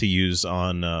to use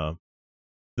on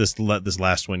this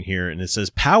last one here, and it says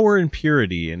 "Power and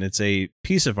Purity," and it's a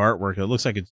piece of artwork that looks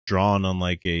like it's drawn on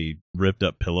a ripped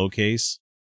up pillowcase,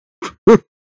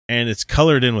 and it's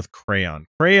colored in with crayon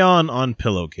on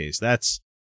pillowcase. That's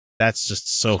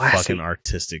just so fucking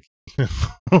artistic.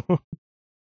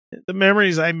 The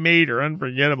memories I made are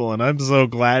unforgettable, and I'm so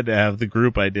glad to have the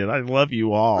group I did. I love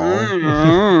you all.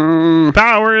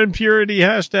 Power and Purity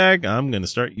hashtag. I'm going to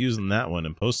start using that one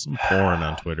and post some porn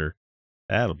on Twitter.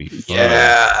 That'll be fun.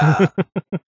 Yeah.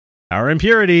 Power and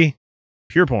Purity.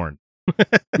 Pure porn.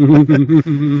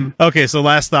 Okay, so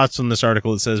last thoughts from this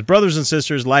article. It says, brothers and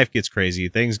sisters, life gets crazy.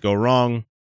 Things go wrong.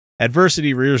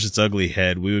 Adversity rears its ugly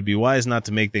head. We would be wise not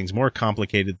to make things more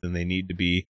complicated than they need to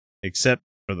be. Accept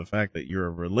for the fact that you're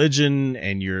a religion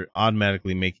and you're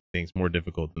automatically making things more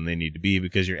difficult than they need to be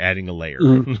because you're adding a layer.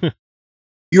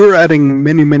 You're adding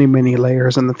many, many, many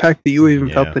layers, and the fact that you even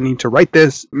felt the need to write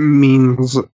this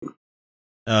means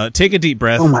take a deep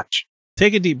breath. so much.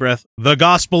 Take a deep breath. The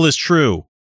gospel is true.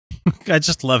 I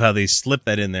just love how they slip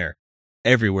that in there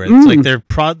everywhere. It's like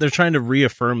they're trying to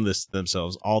reaffirm this to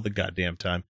themselves all the goddamn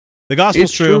time. The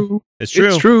gospel's true. It's true.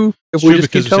 It's true. If we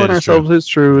just keep telling ourselves it's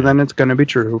true, then it's going to be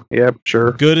true. Yep,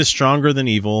 sure. Good is stronger than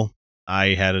evil.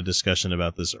 I had a discussion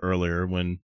about this earlier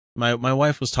when my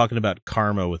wife was talking about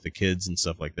karma with the kids and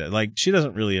stuff like that. Like, she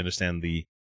doesn't really understand the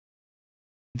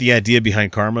idea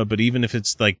behind karma, but even if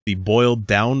it's like the boiled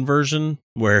down version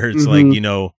where it's like, you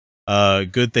know,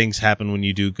 good things happen when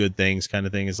you do good things kind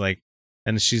of thing is like,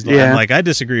 and she's like, I'm like, I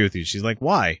disagree with you. She's like,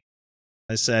 why?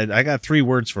 I said, I got 3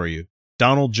 words for you.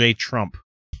 Donald J. Trump.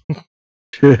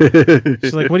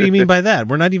 She's like, what do you mean by that?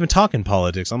 We're not even talking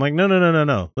politics. I'm like,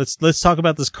 no. Let's talk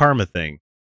about this karma thing.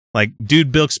 Like,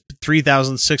 dude bilks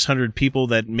 3,600 people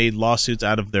that made lawsuits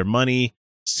out of their money,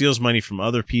 steals money from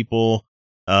other people,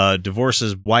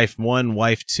 divorces wife 1,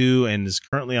 wife 2, and is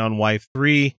currently on wife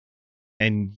 3,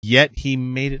 and yet he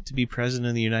made it to be president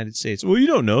of the United States. Well, you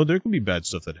don't know. There can be bad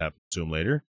stuff that happens to him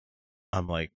later. I'm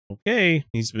like, okay,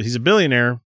 he's a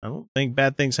billionaire. I don't think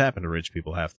bad things happen to rich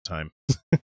people half the time.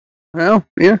 Well,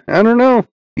 yeah, I don't know.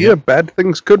 Yeah, bad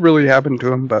things could really happen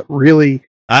to him, but really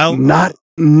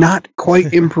not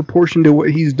quite in proportion to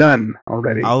what he's done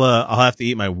already. I'll have to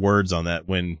eat my words on that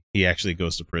when he actually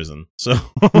goes to prison. So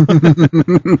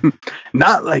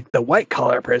not like the white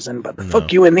collar prison, but the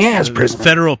fuck you in the ass prison.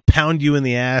 Federal pound you in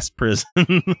the ass prison.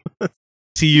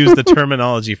 To use the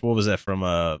terminology for, what was that from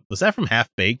Half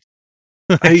Baked?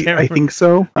 I think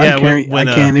so. Yeah, I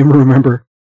can't even remember.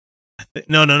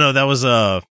 No, that was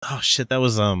that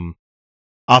was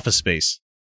Office Space.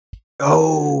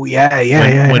 Oh,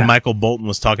 yeah. When Michael Bolton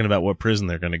was talking about what prison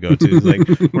they're going to go to,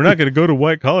 like, we're not going to go to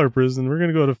white collar prison. We're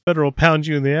going to go to federal pound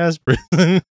you in the ass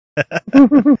prison.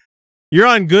 You're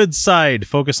on good side.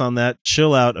 Focus on that.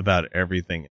 Chill out about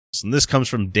everything else. And this comes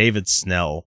from David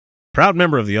Snell, proud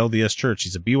member of the LDS Church.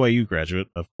 He's a BYU graduate,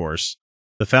 of course,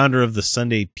 the founder of the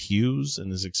Sunday Pews,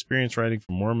 and his experience writing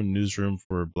for Mormon Newsroom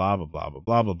for blah, blah, blah, blah,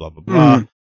 blah, blah, blah, blah, blah.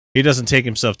 He doesn't take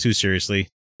himself too seriously.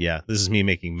 Yeah, this is me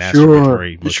making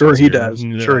masturbatory. Sure he does.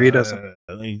 Sure he doesn't.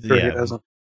 He doesn't.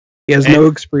 He has no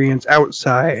experience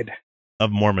outside of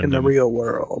Mormondom in the real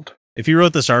world. If he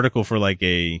wrote this article for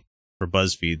for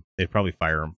BuzzFeed, they'd probably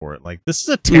fire him for it. Like, this is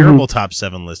a terrible top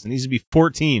 7 list. It needs to be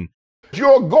 14.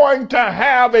 You're going to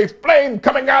have a flame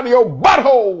coming out of your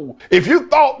butthole. If you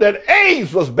thought that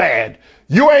AIDS was bad,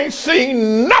 you ain't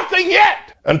seen nothing yet.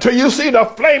 Until you see the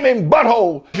flaming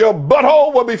butthole, your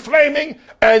butthole will be flaming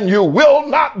and you will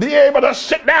not be able to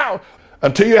sit down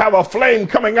until you have a flame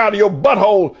coming out of your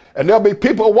butthole. And there'll be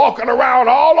people walking around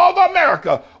all over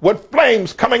America with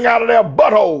flames coming out of their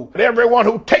butthole. And everyone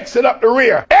who takes it up the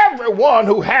rear, everyone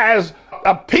who has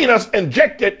a penis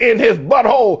injected in his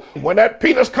butthole, when that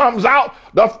penis comes out,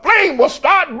 the flame will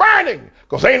start burning,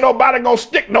 because ain't nobody gonna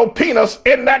stick no penis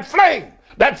in that flame.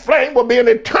 That flame will be an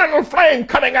eternal flame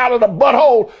coming out of the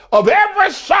butthole of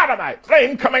every sodomite.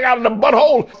 Flame coming out of the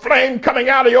butthole, flame coming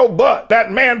out of your butt.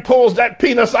 That man pulls that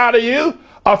penis out of you,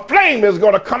 a flame is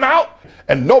going to come out,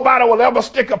 and nobody will ever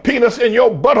stick a penis in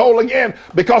your butthole again,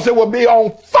 because it will be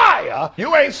on fire.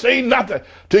 You ain't seen nothing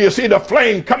till you see the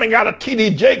flame coming out of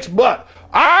T.D. Jake's butt.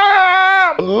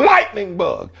 Lightning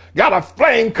bug got a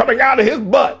flame coming out of his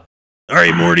butt. All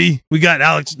right, Morty, we got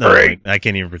Alex. No, I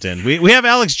can't even pretend. We have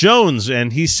Alex Jones,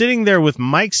 and he's sitting there with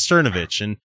Mike Cernovich.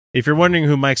 And if you're wondering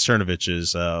who Mike Cernovich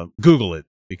is, Google it,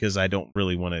 because I don't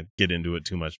really want to get into it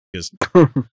too much, because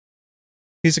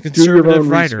he's a conservative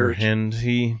writer, and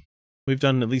we've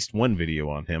done at least one video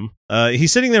on him.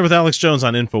 He's sitting there with Alex Jones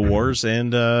on InfoWars,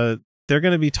 and they're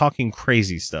going to be talking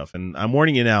crazy stuff. And I'm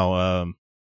warning you now,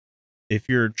 if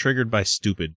you're triggered by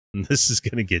stupid, this is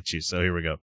going to get you. So here we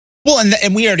go. Well,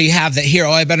 and we already have that here.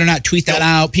 Oh, I better not tweet that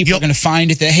out. People are going to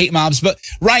find it, the hate mobs. But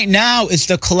right now, it's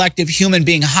the collective human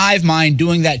being hive mind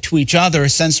doing that to each other,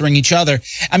 censoring each other.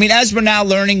 I mean, as we're now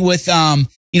learning with,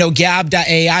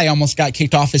 Gab.ai almost got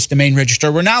kicked off its domain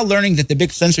register. We're now learning that the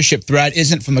big censorship threat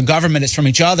isn't from the government, it's from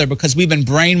each other, because we've been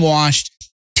brainwashed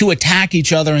to attack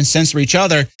each other and censor each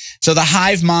other. So the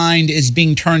hive mind is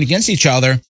being turned against each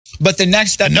other. But the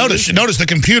next step... Notice the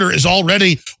computer is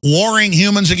already warring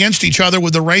humans against each other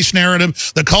with the race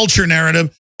narrative, the culture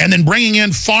narrative, and then bringing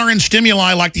in foreign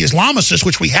stimuli like the Islamicists,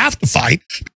 which we have to fight.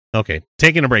 Okay,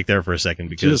 taking a break there for a second,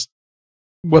 because...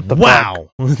 What the fuck?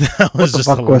 That was what the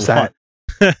fuck was that?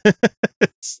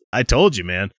 I told you,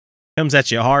 man. Comes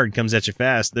at you hard, comes at you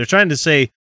fast. They're trying to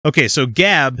say Okay, so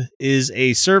Gab is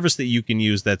a service that you can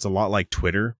use that's a lot like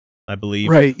Twitter, I believe.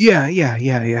 Right. Yeah.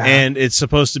 And it's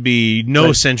supposed to be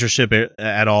no censorship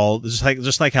at all.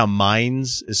 Just like how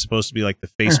Minds is supposed to be like the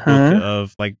Facebook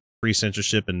of like free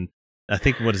censorship, and I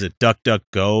think what is it?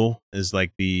 DuckDuckGo is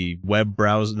like the web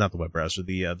browser, not the web browser,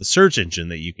 the search engine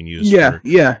that you can use.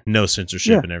 For no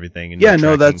censorship and everything. And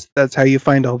no, that's how you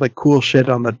find all the cool shit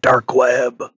on the dark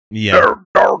web. Yeah,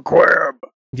 dark web.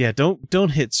 Yeah,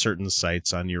 don't hit certain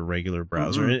sites on your regular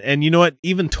browser. And you know what?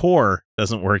 Even Tor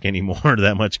doesn't work anymore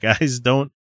that much, guys.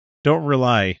 Don't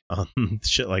rely on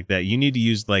shit like that. You need to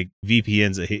use like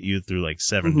VPNs that hit you through like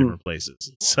 7 different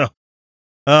places. So,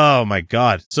 oh my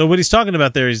God. So what he's talking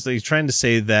about there is he's trying to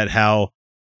say that how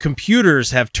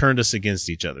computers have turned us against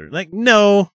each other. Like,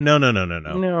 no.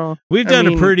 We've done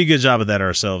a pretty good job of that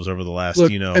ourselves over the last,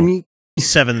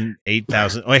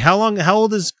 7,000-8,000. Wait, how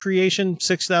old is creation?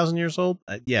 6,000 years old?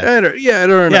 Yeah. I don't know. Yeah,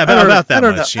 about that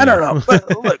much. I don't know. But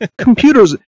look,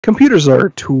 computers are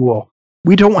a tool.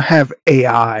 We don't have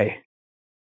AI.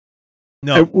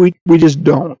 No, we just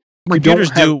don't.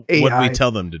 Computers do what we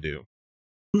tell them to do.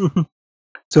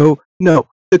 So no,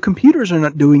 the computers are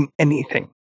not doing anything.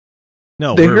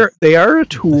 No, they are a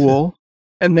tool,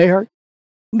 and they are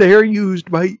used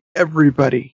by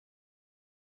everybody.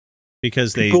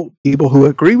 Because people who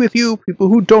agree with you, people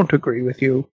who don't agree with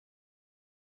you.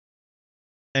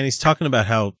 And he's talking about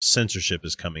how censorship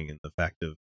is coming in the fact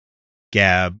of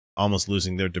Gab almost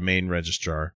losing their domain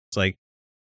registrar. It's like,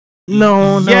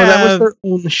 no, that was their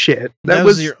own shit. That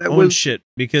was your own shit.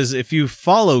 Because if you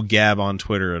follow Gab on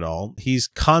Twitter at all, he's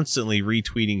constantly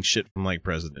retweeting shit from like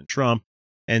President Trump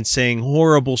and saying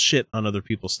horrible shit on other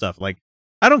people's stuff. Like,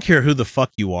 I don't care who the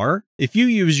fuck you are. If you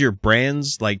use your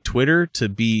brands like Twitter to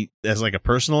be as like a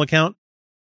personal account,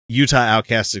 Utah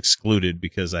Outcasts excluded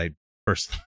because I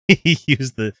personally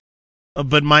use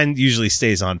but mine usually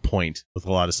stays on point with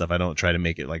a lot of stuff. I don't try to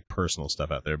make it like personal stuff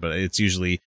out there, but it's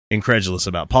usually incredulous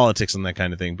about politics and that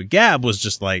kind of thing. But Gab was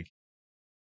just like,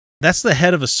 that's the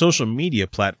head of a social media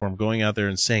platform going out there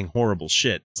and saying horrible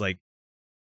shit. It's like,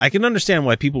 I can understand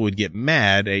why people would get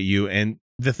mad at you. And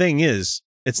the thing is,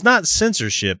 it's not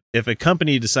censorship if a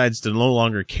company decides to no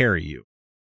longer carry you.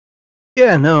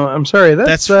 Yeah, no, I'm sorry.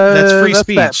 That's free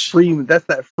speech. That's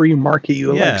that free market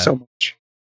you like so much.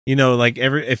 You know, like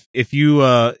if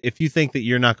you think that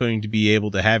you're not going to be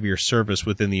able to have your service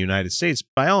within the United States,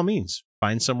 by all means,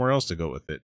 find somewhere else to go with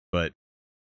it. But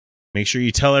make sure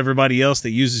you tell everybody else that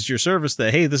uses your service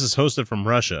that, hey, this is hosted from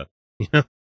Russia. You know?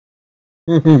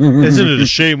 Isn't it a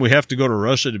shame we have to go to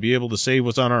Russia to be able to say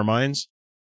what's on our minds?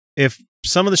 If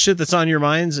some of the shit that's on your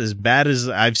minds is bad as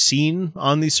I've seen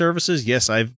on these services, yes,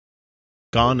 I've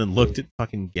gone and looked at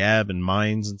fucking Gab and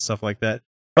Minds and stuff like that.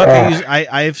 But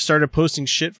I've started posting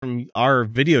shit from our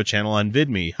video channel on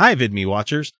VidMe. Hi, VidMe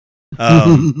watchers.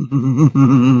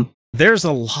 There's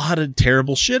a lot of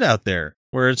terrible shit out there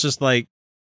where it's just like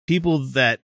people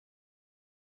that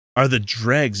are the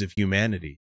dregs of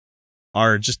humanity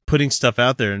are just putting stuff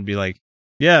out there and be like,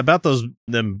 yeah, about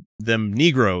them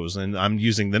Negroes, and I'm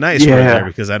using the nice word there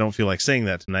because I don't feel like saying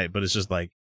that tonight, but it's just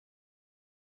like,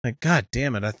 God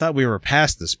damn it, I thought we were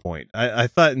past this point. I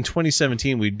thought in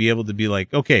 2017 we'd be able to be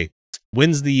like, okay,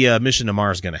 when's the mission to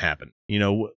Mars going to happen? You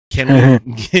know, can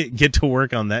we get to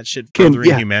work on that shit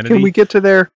furthering humanity? Can we get to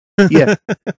there? Yeah.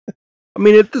 I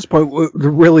mean, at this point,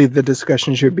 really the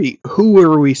discussion should be, who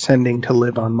are we sending to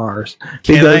live on Mars?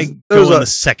 Can I go on the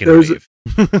second wave?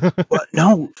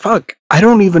 No, fuck. I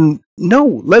don't even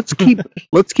know. Let's keep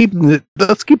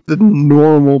the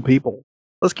normal people.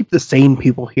 Let's keep the sane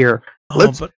people here.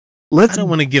 Let's I don't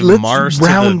want to give Mars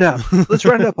round up. Let's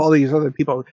round up all these other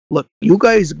people. Look, you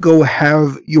guys go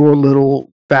have your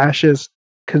little fascist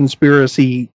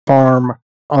conspiracy farm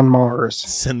on Mars.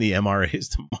 Send the MRAs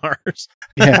to Mars.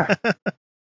 Yeah.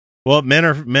 Well, men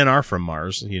are from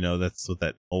Mars. You know, that's what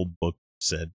that old book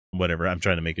said. Whatever. I'm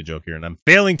trying to make a joke here, and I'm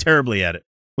failing terribly at it.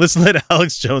 Let's let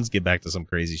Alex Jones get back to some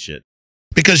crazy shit.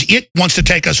 Because it wants to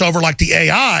take us over like the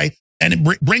AI, and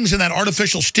it brings in that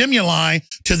artificial stimuli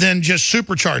to then just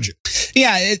supercharge it.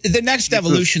 Yeah, the next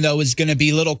evolution, though, is going to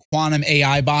be little quantum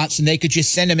AI bots, and they could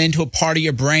just send them into a part of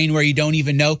your brain where you don't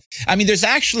even know. I mean, there's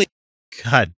actually...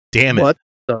 God damn it. What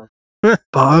the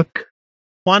fuck?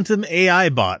 Quantum AI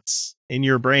bots in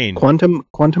your brain. Quantum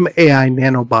AI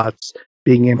nanobots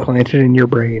being implanted in your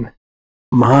brain.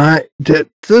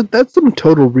 That's some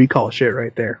Total Recall shit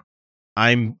right there.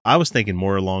 I was thinking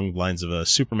more along the lines of a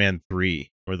Superman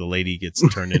 3, where the lady gets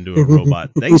turned into a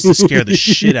robot. That used to scare the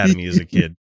shit out of me as a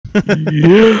kid.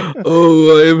 Yeah.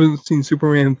 Oh, I haven't seen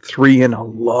Superman 3 in a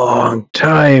long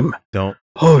time. Don't.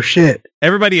 Oh shit.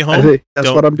 Everybody at home.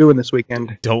 That's what I'm doing this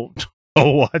weekend. Don't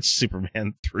go watch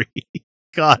Superman 3.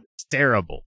 God, it's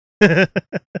terrible.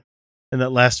 And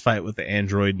that last fight with the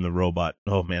android and the robot.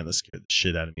 Oh man, that scared the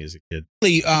shit out of me as a kid.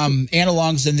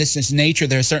 Analogs in this is nature.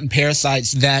 There are certain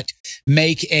parasites that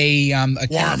make a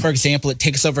cat, for example, it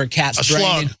takes over a cat's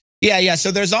brain. Slug. Yeah.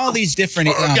 So there's all these different.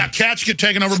 Cats get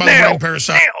taken over by the brain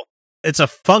parasite. It's a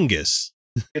fungus.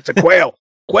 It's a quail.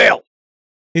 Quail.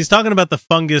 He's talking about the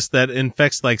fungus that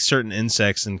infects like certain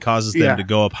insects and causes them Yeah. to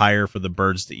go up higher for the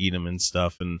birds to eat them and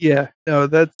stuff. And Yeah, no,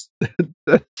 that's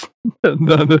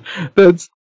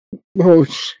oh.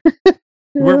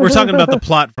 we're talking about the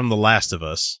plot from The Last of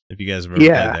Us. If you guys have ever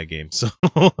Yeah. played that game, so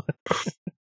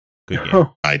good game.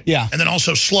 Right. Yeah. And then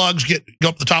also slugs go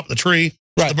up the top of the tree.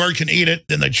 Right. The bird can eat it.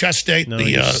 Then they gestate No,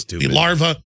 you're the stupid.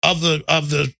 larva of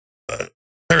the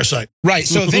parasite. Right.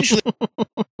 So eventually,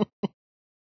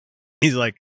 He's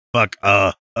like, "Fuck,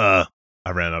 I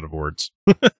ran out of words."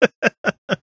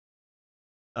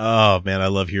 Oh man, I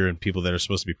love hearing people that are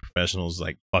supposed to be professionals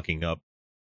like fucking up.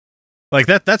 Like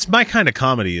that's my kind of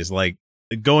comedy, is like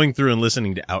going through and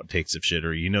listening to outtakes of shit,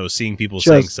 or seeing people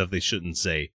saying stuff they shouldn't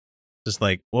say. Just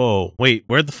like, whoa, wait,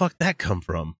 where'd the fuck that come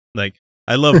from? Like,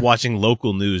 I love watching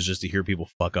local news just to hear people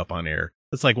fuck up on air.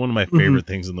 That's like one of my favorite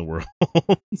things in the world.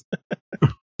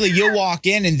 you'll walk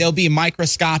in and there'll be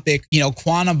microscopic,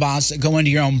 quantum bots that go into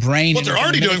your own brain. What they're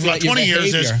already doing for about 20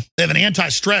 years is they have an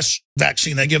anti-stress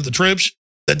vaccine they give the troops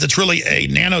that's really a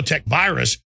nanotech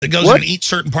virus that goes in and eats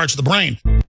certain parts of the brain.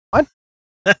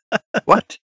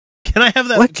 What? Can I have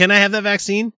that? What? Can I have that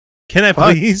vaccine? Can I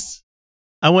please?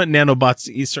 I want nanobots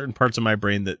to eat certain parts of my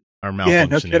brain that are malfunctioning. Yeah,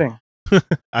 no kidding.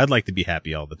 I'd like to be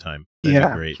happy all the time.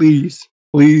 That'd be great. Please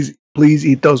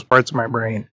eat those parts of my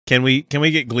brain. Can we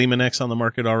get Gleamanex on the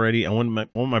market already? I want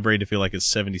my brain to feel like it's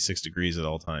 76 degrees at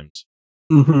all times.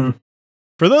 Mm-hmm.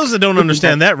 For those that don't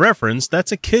understand that reference,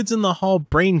 that's a Kids in the Hall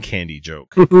brain candy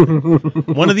joke.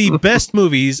 One of the best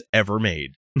movies ever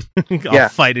made. I'll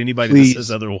fight anybody that says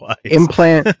otherwise.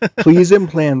 Please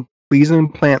implant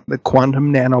the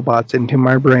quantum nanobots into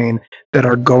my brain that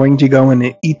are going to go in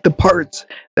and eat the parts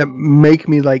that make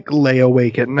me like lay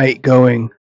awake at night going,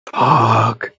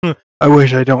 fuck. I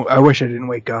wish I didn't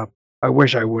wake up. I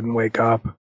wish I wouldn't wake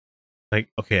up. Like,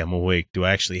 okay, I'm awake. Do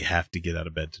I actually have to get out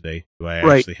of bed today? Do I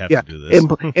Right, actually have yeah. to do this?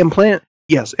 Implant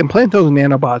those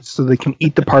nanobots so they can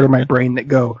eat the part of my brain that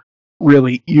go,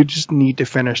 really, you just need to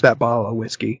finish that bottle of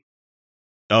whiskey.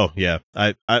 Oh yeah,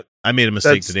 I made a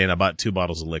mistake today and I bought 2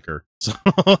 bottles of liquor. So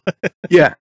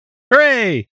Yeah.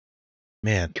 hooray,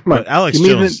 man! Come on, But Alex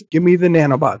give Jones, me the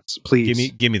nanobots,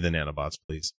 please. give me the nanobots,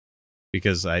 please,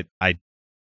 because I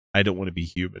don't want to be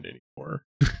human anymore.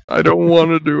 I don't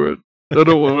want to do it. I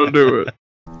don't want to do it.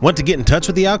 Want to get in touch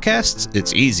with the Outcasts?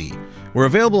 It's easy. We're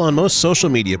available on most social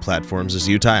media platforms as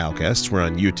Utah Outcasts. We're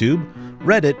on YouTube,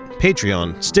 Reddit,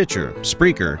 Patreon, Stitcher,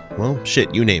 Spreaker, well,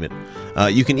 shit, you name it.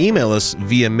 You can email us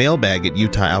via mailbag at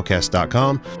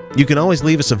utahoutcast.com. You can always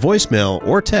leave us a voicemail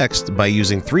or text by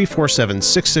using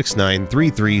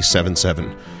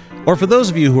 347-669-3377. Or for those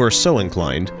of you who are so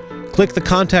inclined, click the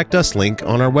Contact Us link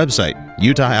on our website,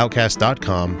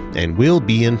 utahoutcast.com, and we'll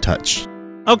be in touch.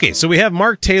 Okay, so we have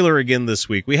Mark Taylor again this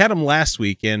week. We had him last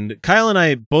week, and Kyle and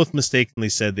I both mistakenly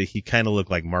said that he kind of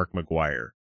looked like Mark McGuire.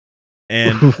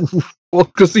 And well,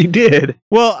 because he did.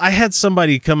 Well, I had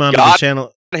somebody come onto the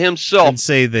channel himself and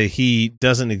say that he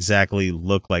doesn't exactly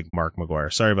look like Mark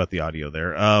McGuire. Sorry about the audio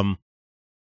there.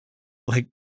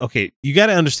 Okay, you got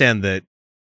to understand that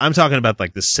I'm talking about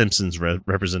like the Simpsons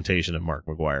representation of Mark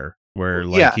McGuire, where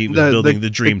he was building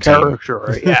the dream team.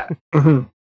 Yeah.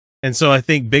 And so I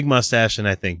think big mustache and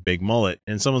I think big mullet.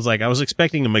 And someone's like, I was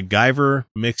expecting a MacGyver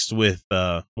mixed with,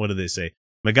 what did they say?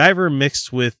 MacGyver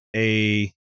mixed with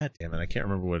a, God damn it, I can't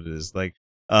remember what it is. Like,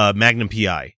 Magnum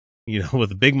PI,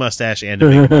 with a big mustache and a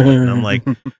big mullet. And I'm like,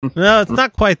 no, it's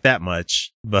not quite that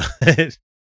much, but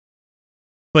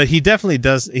he definitely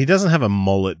does. He doesn't have a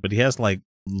mullet, but he has like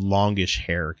longish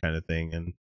hair kind of thing.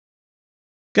 And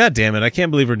God damn it, I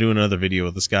can't believe we're doing another video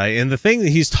with this guy. And the thing that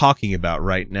he's talking about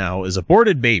right now is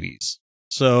aborted babies.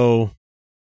 So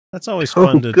that's always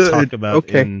fun to talk about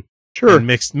in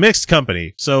mixed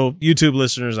company. So YouTube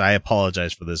listeners, I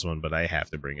apologize for this one, but I have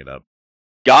to bring it up.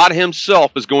 God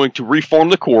himself is going to reform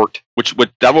the court, which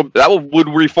would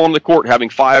reform the court, having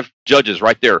 5 judges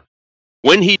right there.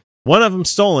 One of them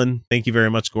stolen. Thank you very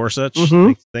much, Gorsuch.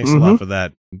 Thanks a lot for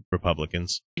that,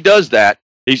 Republicans. He does that.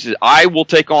 He says, I will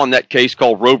take on that case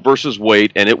called Roe versus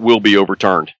Wade, and it will be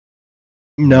overturned.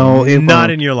 No,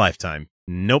 not in your lifetime.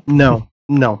 Nope. No.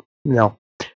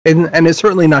 And it's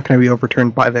certainly not going to be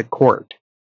overturned by the court.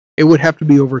 It would have to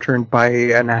be overturned by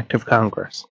an act of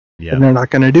Congress. Yeah. And they're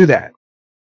not going to do that.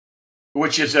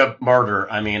 Which is a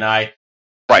murder. I mean, I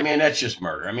Right. I mean, that's just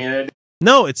murder. I mean,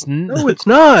 No, it's No, it's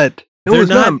not. No, they're it's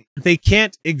not. not. They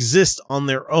can't exist on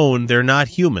their own. They're not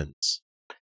humans.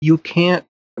 You can't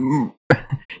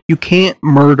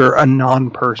murder a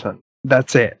non-person.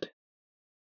 That's it.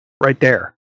 Right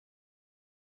there.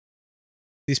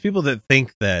 These people that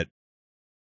think that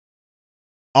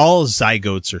all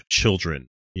zygotes are children,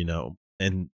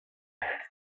 and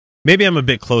maybe I'm a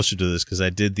bit closer to this because I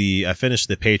finished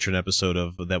the Patreon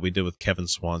episode that we did with Kevin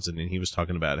Swanson, and he was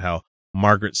talking about how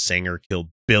Margaret Sanger killed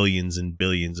billions and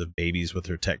billions of babies with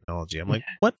her technology. I'm like,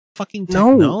 what fucking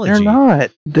technology? No, they're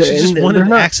not. She just wanted They're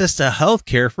not. access to health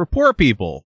care for poor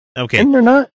people. Okay. And they're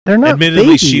not. They're not.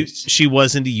 Admittedly, babies. she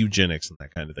was into eugenics and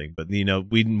that kind of thing, but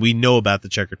we know about the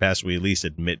checkered past. We at least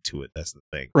admit to it. That's the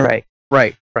thing. Right.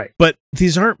 But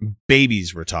these aren't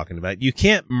babies we're talking about. You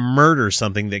can't murder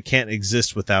something that can't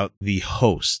exist without the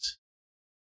host.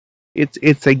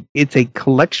 It's a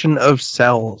collection of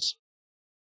cells.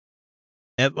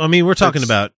 I mean, we're talking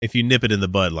about if you nip it in the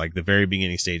bud, like the very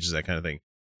beginning stages, that kind of thing.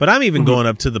 But I'm even going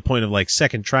up to the point of like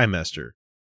second trimester.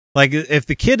 Like if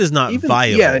the kid is not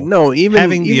viable, Yeah, no, even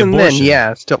having the then, abortion,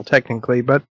 yeah, still technically,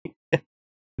 but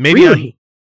maybe really?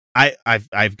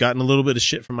 I've gotten a little bit of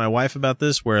shit from my wife about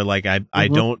this, where like I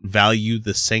don't value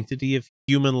the sanctity of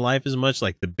human life as much,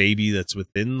 like the baby that's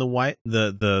within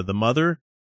the mother.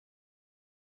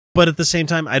 But at the same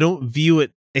time, I don't view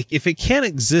it. If it can't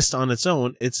exist on its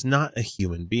own, it's not a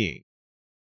human being.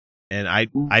 And I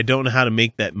don't know how to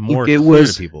make that more clear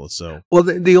to people. So, well,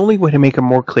 the only way to make it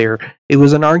more clear, it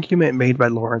was an argument made by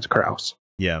Lawrence Krauss.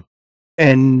 Yeah,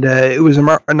 and it was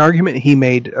an argument he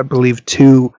made, I believe,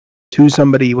 to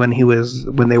somebody when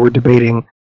they were debating,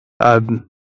 the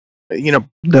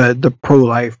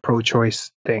pro-life,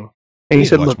 pro-choice thing. And he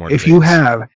said, "Look, if you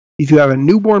have a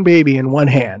newborn baby in one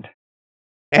hand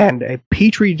and a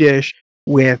petri dish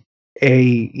with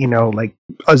a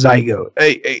zygote,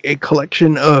 a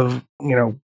collection of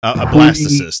a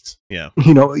blastocyst, yeah,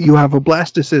 you have a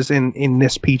blastocyst in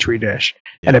this petri dish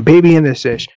and a baby in this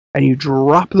dish, and you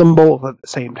drop them both at the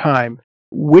same time,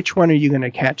 which one are you going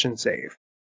to catch and save?"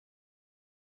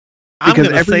 Because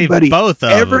everybody, both of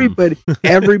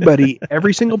everybody,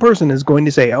 every single person is going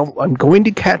to say, "Oh, I'm going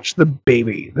to catch the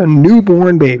baby, the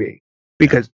newborn baby,"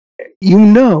 because you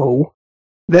know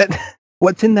that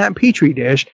what's in that petri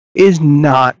dish is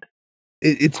not.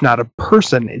 It's not a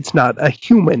person. It's not a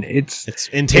human. It's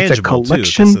intangible. It's a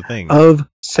collection too. That's the thing. of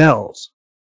cells.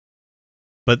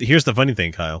 But here's the funny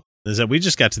thing, Kyle, is that we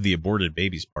just got to the aborted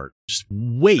babies part. Just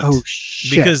wait. Oh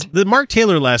shit! Because the Mark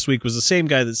Taylor last week was the same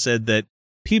guy that said that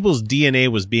people's DNA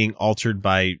was being altered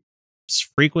by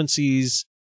frequencies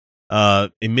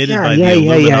emitted by the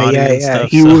Illuminati and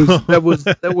stuff.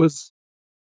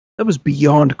 That was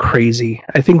beyond crazy.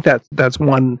 I think that's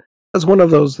one of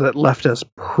those that left us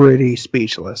pretty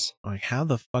speechless. Like, how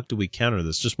the fuck do we counter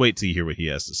this? Just wait till you hear what he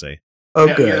has to say. Oh,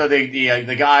 yeah, good.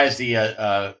 The guys,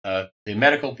 the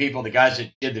medical people, the guys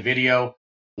that did the video.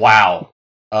 Wow.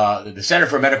 The Center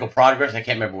for Medical Progress. I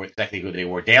can't remember exactly who they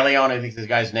were. DeLeon, I think this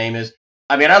guy's name is.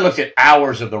 I mean, I looked at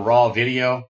hours of the raw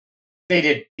video. They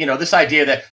did, this idea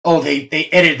that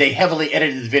they heavily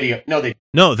edited the video.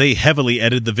 No, they heavily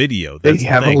edited the video. That's they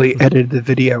heavily edited the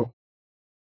video.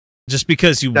 Just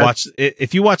because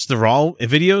if you watch the raw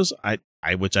videos,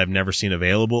 which I've never seen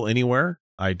available anywhere,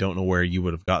 I don't know where you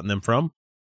would have gotten them from.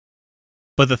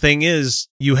 But the thing is,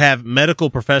 you have medical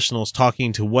professionals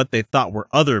talking to what they thought were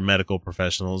other medical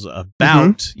professionals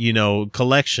about,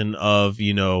 collection of,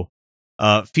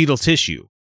 fetal tissue.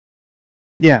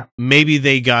 Yeah. Maybe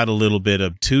they got a little bit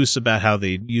obtuse about how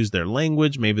they used their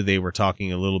language. Maybe they were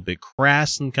talking a little bit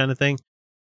crass and kind of thing.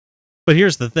 But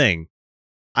here's the thing.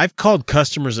 I've called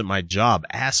customers at my job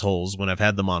assholes when I've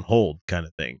had them on hold kind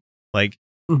of thing. Like,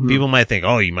 people might think,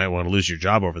 oh, you might want to lose your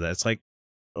job over that. It's like,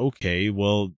 okay,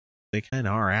 well, they kind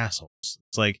of are assholes.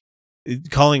 It's like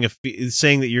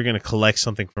saying that you're going to collect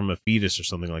something from a fetus or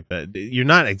something like that. You're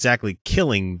not exactly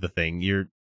killing the thing.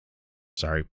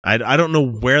 Sorry. I don't know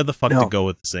where the fuck to go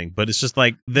with this thing, but it's just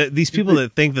like these people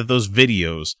that think that those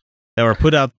videos that were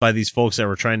put out by these folks that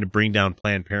were trying to bring down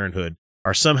Planned Parenthood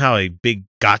are somehow a big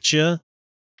gotcha.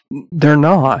 They're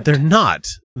not. They're not.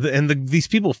 And these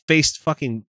people faced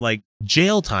fucking like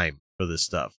jail time for this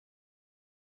stuff.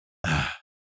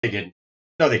 They didn't.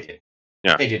 No, they didn't.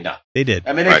 Yeah. They did not. They did.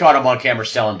 I mean, they caught him on camera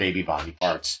selling baby body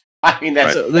parts. I mean,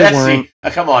 that's right.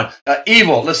 come on.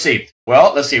 Evil. Let's see.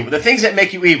 Well, let's see. The things that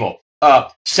make you evil.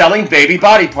 Selling baby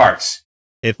body parts.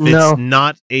 If it's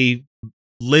not a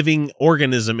living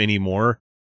organism anymore,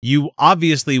 you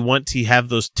obviously want to have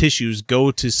those tissues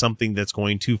go to something that's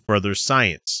going to further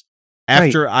science.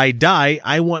 After I die,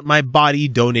 I want my body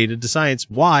donated to science.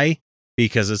 Why?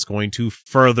 because it's going to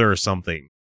further something.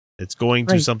 It's going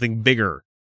to Right. something bigger.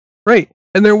 Right.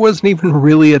 And there wasn't even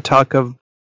really a talk of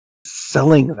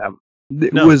selling them.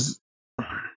 It No. was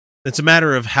It's a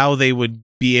matter of how they would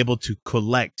be able to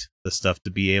collect the stuff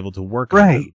to be able to work on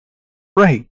right. them.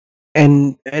 Right.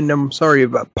 And I'm sorry,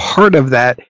 but part of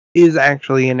that is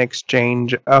actually an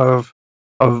exchange of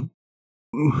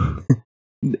an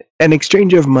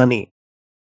exchange of money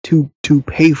to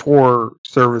pay for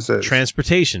services.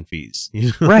 Transportation fees.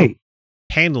 you know, Right.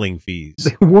 Handling fees.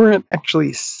 They weren't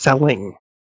actually selling.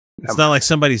 It's not like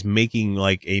somebody's making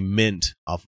like a mint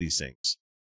off of these things.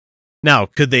 Now,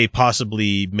 could they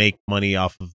possibly make money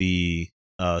off of the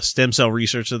stem cell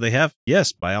research that they have?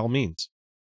 Yes, by all means.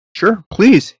 Sure,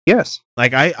 please. Yes.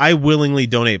 Like I willingly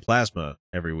donate plasma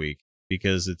every week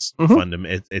because it's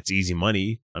Mhm. it's easy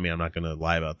money. I mean, I'm not going to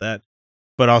lie about that.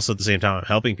 But also at the same time, I'm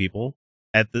helping people.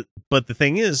 But the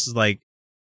thing is, like,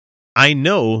 I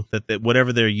know that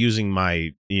whatever they're using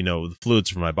my, the fluids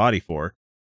for my body for,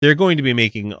 they're going to be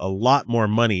making a lot more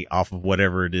money off of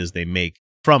whatever it is they make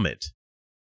from it.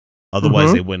 Otherwise,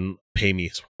 Mhm. they wouldn't pay me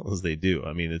as well as they do.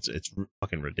 I mean, it's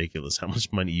fucking ridiculous how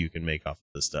much money you can make off of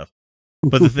this stuff.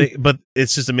 But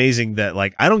it's just amazing that,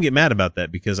 like, I don't get mad about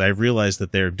that because I realize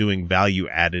that they're doing value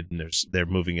added and they're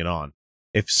moving it on.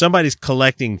 If somebody's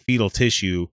collecting fetal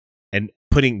tissue and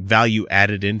putting value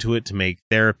added into it to make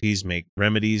therapies, make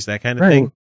remedies, that kind of Right.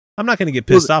 thing, I'm not going to get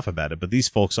pissed off about it. But these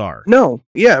folks are. No,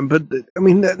 yeah, but I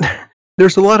mean,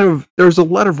 there's a lot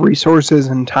of resources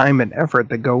and time and effort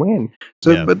that go in.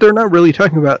 So, Yeah. but they're not really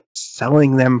talking about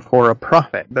selling them for a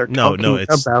profit. They're talking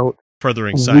it's about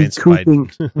furthering science by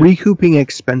recouping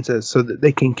expenses so that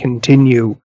they can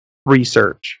continue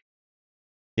research.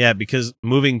 Yeah, because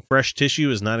moving fresh tissue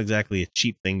is not exactly a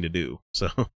cheap thing to do. So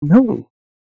No,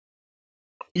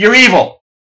 You're evil.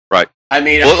 Right. I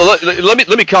mean, Well,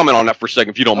 let me comment on that for a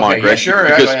second, if you don't Okay, mind, yeah, Greg. sure,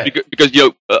 go ahead. Because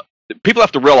people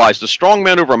have to realize the strong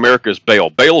man over America is Baal.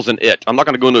 Baal's an it. I'm not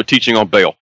going to go into a teaching on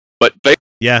Baal, but Baal.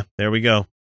 yeah, there we go.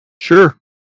 sure.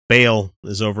 Baal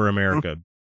is over America.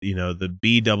 The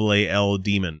BAAL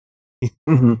demon.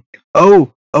 Hmm.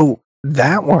 Oh,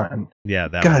 that one. Yeah,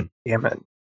 that God one. damn it.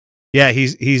 Yeah,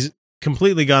 he's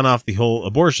completely gone off the whole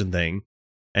abortion thing,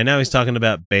 and now he's talking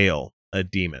about Baal, a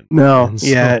demon. No, And so-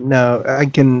 yeah, no. I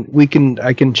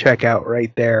can check out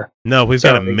right there. No, we've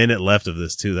got a Sorry. minute left of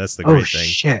this too. That's the Oh great thing.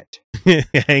 shit.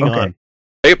 Hang Okay.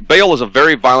 on. Baal is a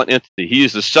very violent entity. He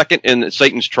is the second in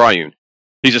Satan's triune.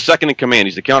 He's the second in command.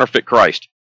 He's the counterfeit Christ.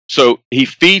 So it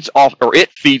feeds off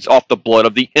the blood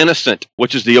of the innocent,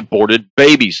 which is the aborted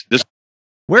babies.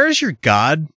 Where is your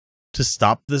God to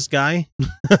stop this guy?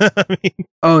 I mean,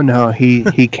 Oh no, he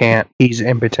can't. He's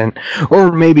impotent.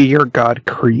 Or maybe your god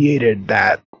created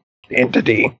that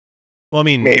entity. well, I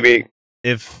mean, Maybe.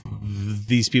 if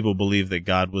these people believe that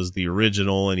God was the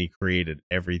original and he created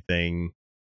everything,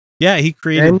 yeah, he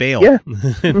created And- Baal. yeah.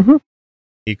 Mhm.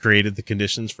 He created the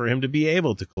conditions for him to be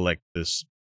able to collect this,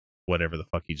 whatever the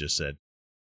fuck he just said.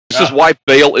 This is why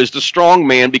Baal is the strong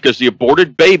man, because the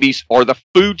aborted babies are the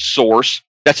food source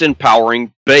that's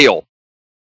empowering Baal.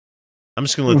 I'm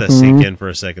just going to let that sink in for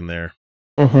a second there.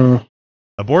 Mhm.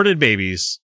 Aborted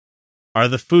babies are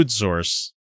the food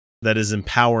source that is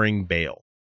empowering Baal.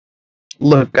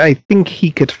 Look, I think he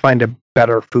could find a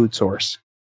better food source.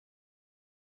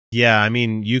 Yeah, I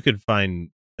mean, you could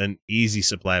find an easy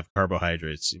supply of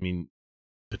carbohydrates. I mean,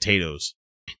 potatoes.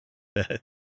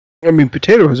 I mean,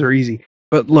 potatoes are easy,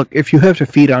 but look, if you have to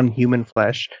feed on human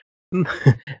flesh,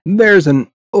 there's an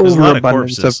There's a lot of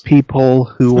overabundance corpses. of people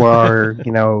who are,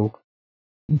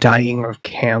 dying of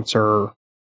cancer,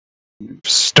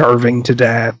 starving to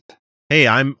death. Hey,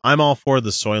 I'm all for the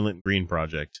Soylent Green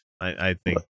project. I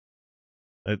think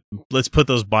let's put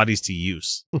those bodies to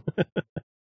use.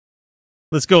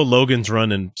 Let's go Logan's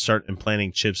Run and start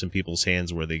implanting chips in people's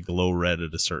hands where they glow red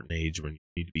at a certain age when you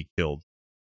need to be killed.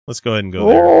 Let's go ahead and go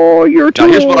there. Oh, you're too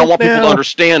Now, here's what I old want people to now.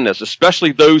 understand this,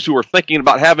 especially those who are thinking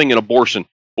about having an abortion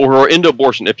or who are into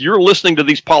abortion. If you're listening to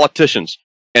these politicians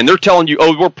and they're telling you,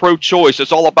 oh, we're pro-choice,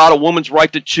 it's all about a woman's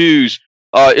right to choose,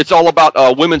 it's all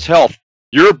about women's health,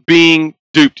 you're being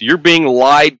duped. You're being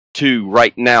lied to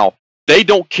right now. They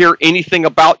don't care anything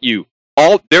about you.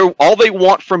 All they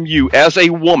want from you as a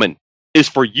woman is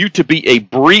for you to be a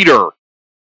breeder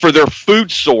for their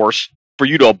food source, for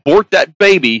you to abort that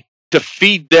baby to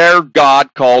feed their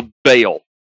god called Baal.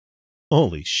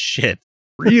 Holy shit.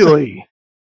 Really?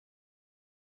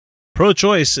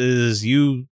 Pro-choice is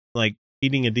you, like,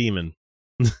 feeding a demon.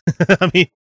 I mean,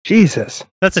 Jesus.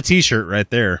 that's a t-shirt right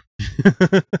there.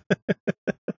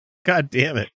 God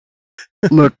damn it.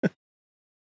 Look,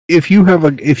 if you have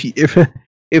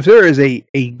if there is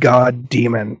a god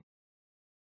demon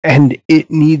and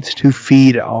it needs to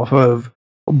feed off of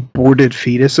aborted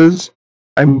fetuses,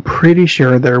 I'm pretty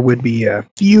sure there would be a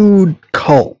few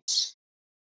cults,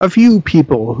 a few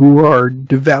people who are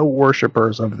devout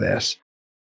worshippers of this,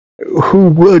 who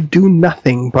would do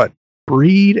nothing but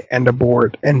breed and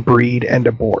abort and breed and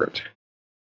abort.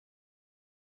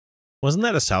 Wasn't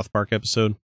that a South Park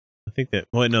episode? I think that.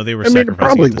 Well, no, they were. I mean, it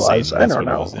sacrificing probably to was. Satan. I That's don't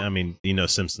what it know. was. I mean,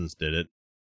 Simpsons did it.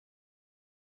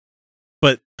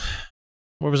 But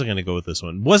where was I going to go with this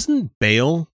one? Wasn't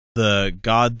Baal the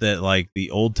god that, like,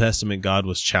 the Old Testament God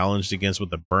was challenged against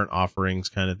with the burnt offerings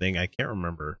kind of thing? I can't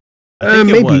remember. I think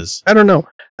Maybe. it was. I don't know.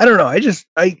 I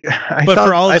But thought,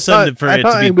 for all of a sudden, for it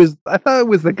to be I thought it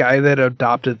was the guy that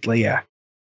adopted Leah.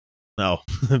 no,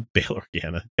 Bail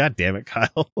Organa. God damn it,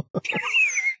 Kyle.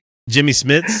 Jimmy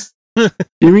Smits.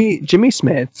 Jimmy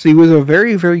Smits. He was a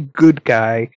very, very good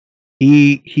guy.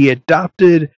 He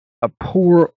adopted a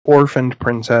poor orphaned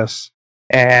princess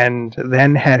and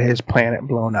then had his planet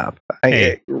blown up.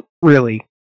 Really.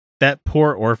 That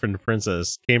poor orphaned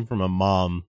princess came from a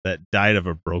mom that died of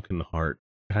a broken heart.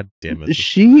 God damn it.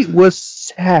 She was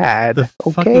sad. The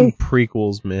fucking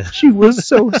prequels, man. She was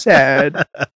so sad.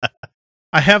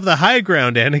 I have the high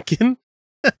ground, Anakin.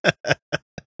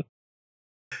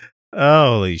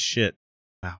 Holy shit.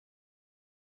 Wow.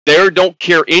 They don't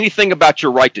care anything about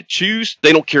your right to choose.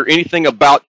 They don't care anything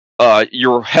about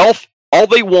your health. All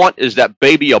they want is that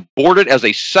baby aborted as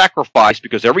a sacrifice,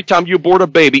 because every time you abort a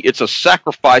baby, it's a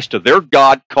sacrifice to their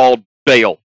god called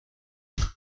Baal.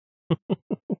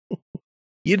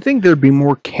 You'd think there'd be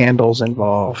more candles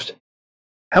involved.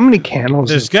 How many candles?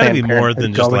 There's got to be more Parenthood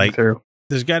than just going like. through?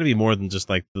 There's got to be more than just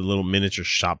like the little miniature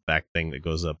shop vac thing that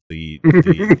goes up the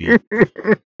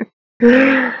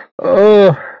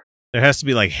Oh, There has to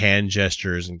be like hand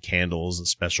gestures and candles and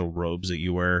special robes that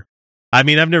you wear. I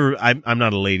mean, I'm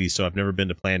not a lady, so I've never been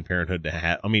to Planned Parenthood to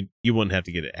have. I mean, you wouldn't have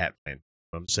to get it at Planned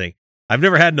Parenthood. I'm saying I've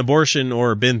never had an abortion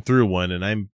or been through one, and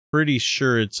I'm pretty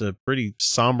sure it's a pretty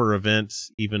somber event,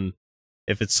 even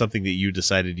if it's something that you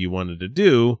decided you wanted to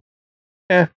do.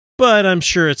 Yeah. But I'm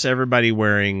sure it's everybody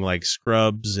wearing like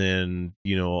scrubs and,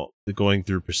 going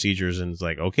through procedures, and it's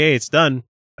like, okay, it's done.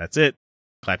 That's it.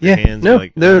 Clap your hands. No,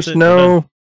 like, there's that's it, no.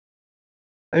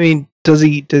 I mean, does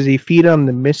he feed on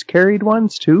the miscarried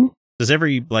ones too? Does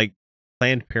every like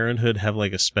Planned Parenthood have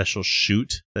like a special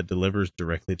chute that delivers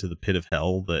directly to the pit of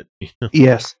hell? That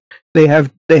Yes, they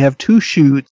have two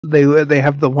chutes. They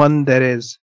have the one that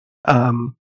is,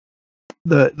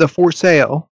 the for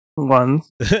sale ones,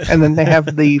 and then they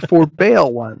have the for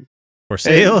bail one. For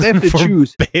sale, they have to for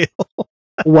choose bail.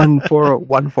 one for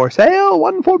sale,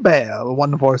 one for bail,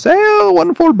 one for sale,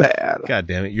 one for bail. God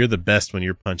damn it, you're the best when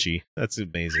you're punchy. That's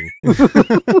amazing.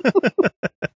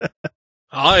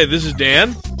 Hi, this is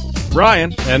Dan,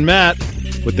 Brian, and Matt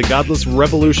with the Godless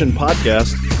Revolution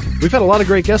podcast. We've had a lot of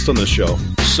great guests on this show,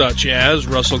 such as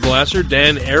Russell Glasser,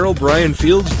 Dan Arrow, Brian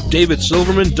Fields, David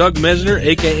Silverman, Doug Mesner,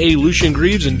 a.k.a. Lucian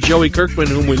Greaves, and Joey Kirkman,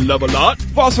 whom we love a lot.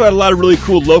 We've also had a lot of really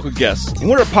cool local guests, and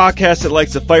we're a podcast that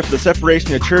likes to fight for the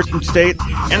separation of church and state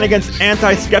and against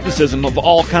anti-skepticism of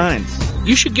all kinds.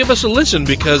 You should give us a listen,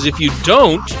 because if you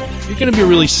don't, you're going to be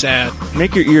really sad.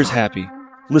 Make your ears happy.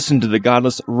 Listen to the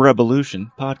Godless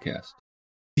Revolution podcast.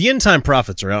 The end time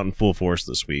prophets are out in full force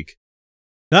this week.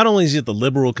 Not only is it the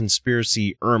liberal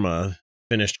conspiracy Irma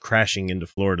finished crashing into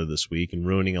Florida this week and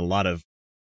ruining a lot of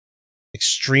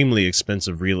extremely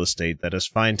expensive real estate that us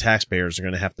fine taxpayers are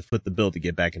going to have to foot the bill to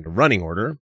get back into running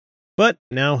order, but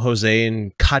now Jose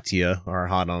and Katia are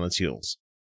hot on its heels.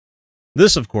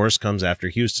 This, of course, comes after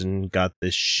Houston got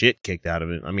this shit kicked out of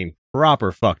it. I mean,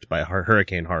 proper fucked by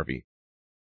Hurricane Harvey.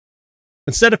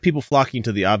 Instead of people flocking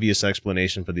to the obvious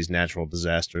explanation for these natural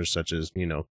disasters, such as,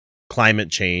 climate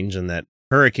change and that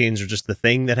hurricanes are just the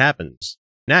thing that happens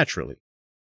naturally.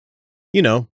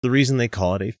 The reason they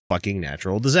call it a fucking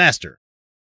natural disaster.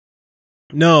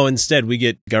 No, instead we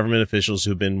get government officials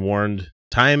who've been warned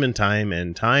time and time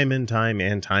and time and time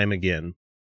and time again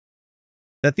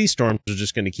that these storms are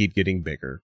just going to keep getting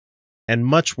bigger and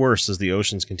much worse as the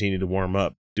oceans continue to warm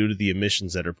up due to the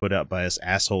emissions that are put out by us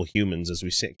asshole humans as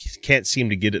we can't seem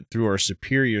to get it through our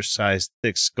superior-sized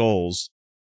thick skulls.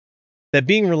 That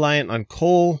being reliant on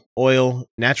coal, oil,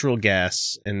 natural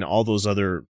gas, and all those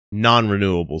other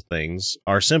non-renewable things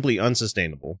are simply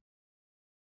unsustainable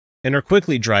and are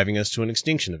quickly driving us to an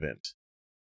extinction event.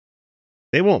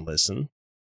 They won't listen.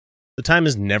 The time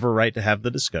is never right to have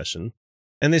the discussion,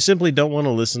 and they simply don't want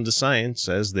to listen to science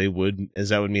as that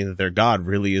would mean that their God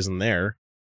really isn't there,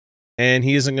 and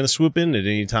he isn't going to swoop in at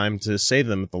any time to save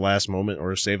them at the last moment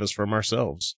or save us from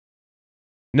ourselves.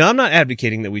 Now, I'm not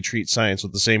advocating that we treat science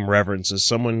with the same reverence as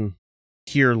someone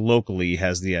here locally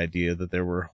has the idea that there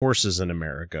were horses in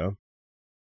America,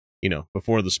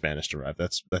 before the Spanish arrived.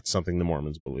 That's something the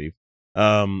Mormons believe.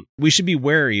 We should be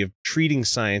wary of treating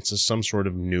science as some sort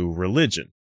of new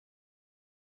religion.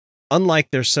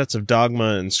 Unlike their sets of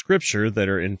dogma and scripture that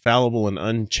are infallible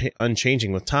and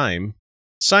unchanging with time,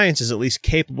 science is at least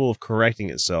capable of correcting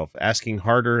itself, asking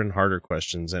harder and harder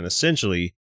questions, and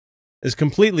essentially is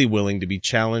completely willing to be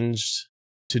challenged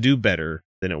to do better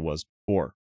than it was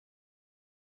before.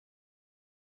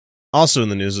 Also in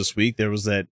the news this week, there was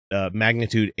that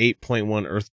magnitude 8.1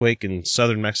 earthquake in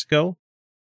southern Mexico.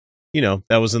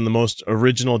 That was in the most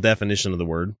original definition of the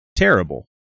word, terrible.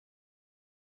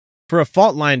 For a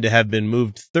fault line to have been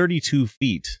moved 32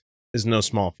 feet is no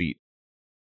small feat.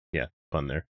 Yeah, fun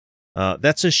there.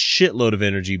 That's a shitload of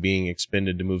energy being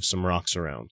expended to move some rocks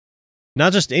around.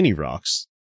 Not just any rocks.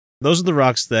 Those are the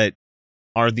rocks that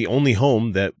are the only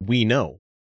home that we know.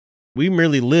 We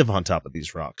merely live on top of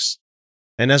these rocks.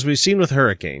 And as we've seen with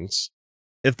hurricanes,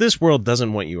 if this world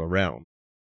doesn't want you around,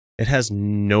 it has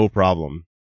no problem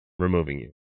removing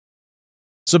you.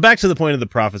 So back to the point of the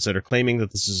prophets that are claiming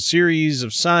that this is a series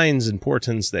of signs and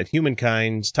portents that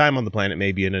humankind's time on the planet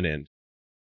may be at an end.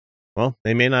 Well,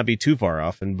 they may not be too far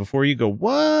off, and before you go,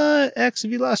 what, X,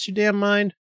 have you lost your damn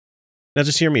mind? Now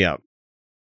just hear me out.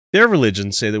 Their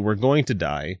religions say that we're going to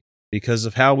die because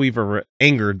of how we've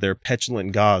angered their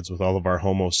petulant gods with all of our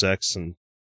homosex and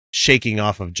shaking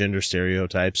off of gender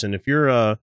stereotypes, and if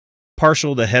you're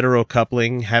partial to hetero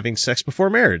coupling, having sex before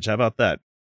marriage, how about that?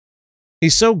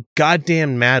 He's so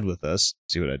goddamn mad with us,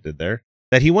 see what I did there,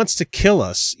 that he wants to kill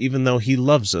us even though he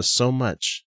loves us so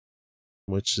much,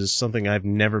 which is something I've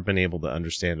never been able to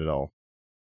understand at all.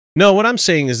 No, what I'm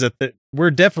saying is that we're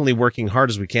definitely working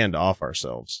hard as we can to off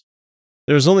ourselves.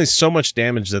 There's only so much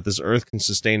damage that this earth can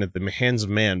sustain at the hands of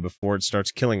man before it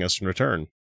starts killing us in return.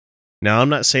 Now, I'm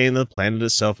not saying the planet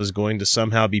itself is going to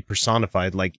somehow be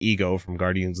personified like Ego from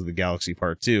Guardians of the Galaxy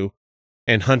Part 2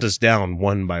 and hunt us down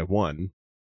one by one.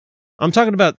 I'm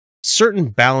talking about certain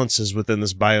balances within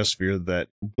this biosphere that,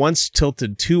 once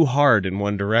tilted too hard in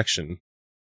one direction,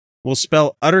 will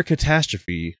spell utter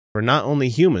catastrophe for not only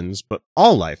humans, but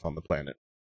all life on the planet,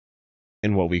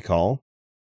 in what we call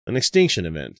an extinction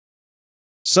event.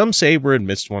 Some say we're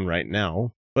amidst one right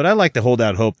now, but I like to hold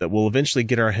out hope that we'll eventually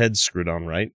get our heads screwed on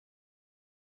right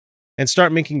and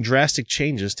start making drastic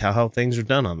changes to how things are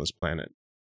done on this planet.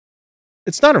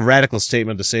 It's not a radical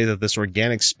statement to say that this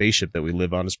organic spaceship that we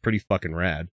live on is pretty fucking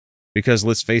rad, because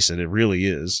let's face it, it really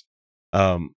is.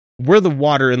 We're the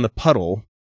water in the puddle,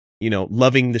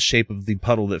 loving the shape of the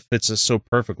puddle that fits us so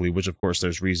perfectly, which of course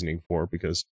there's reasoning for,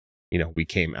 because, we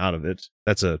came out of it.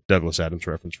 That's a Douglas Adams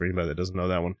reference for anybody that doesn't know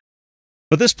that one.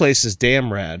 But this place is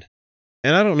damn rad,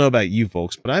 and I don't know about you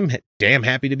folks, but I'm damn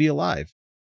happy to be alive.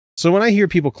 So when I hear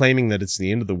people claiming that it's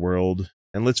the end of the world,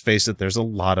 and let's face it, there's a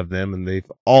lot of them, and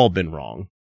they've all been wrong,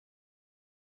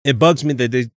 it bugs me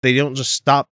that they don't just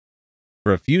stop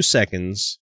for a few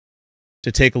seconds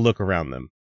to take a look around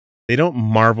them. They don't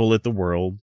marvel at the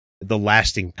world, the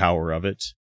lasting power of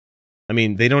it. I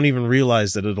mean, they don't even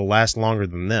realize that it'll last longer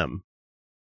than them.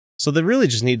 So they really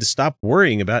just need to stop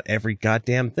worrying about every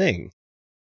goddamn thing.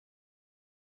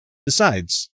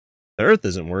 Besides, the Earth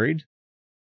isn't worried.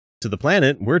 To the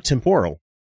planet, we're temporal,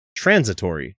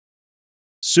 transitory,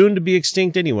 soon to be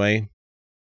extinct anyway.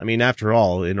 I mean, after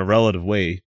all, in a relative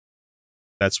way,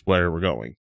 that's where we're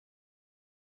going.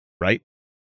 Right?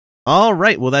 All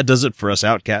right, well, that does it for us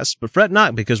Outcasts, but fret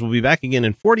not, because we'll be back again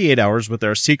in 48 hours with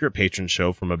our secret patron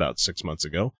show from about 6 months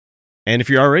ago. And if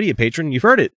you're already a patron, you've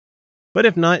heard it. But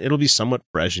if not, it'll be somewhat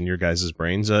fresh in your guys'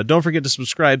 brains. Don't forget to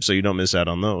subscribe so you don't miss out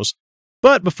on those.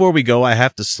 But before we go, I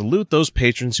have to salute those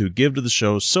patrons who give to the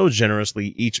show so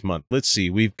generously each month. Let's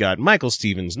see, we've got Michael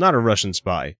Stevens, Not a Russian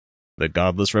Spy, The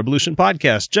Godless Revolution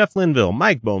Podcast, Jeff Linville,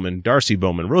 Mike Bowman, Darcy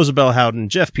Bowman, Rosabelle Howden,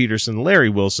 Jeff Peterson,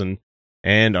 Larry Wilson,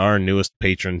 and our newest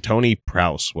patron, Tony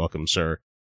Prouse. Welcome, sir.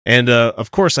 And, of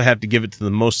course, I have to give it to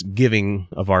the most giving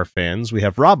of our fans. We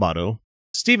have Rob Otto,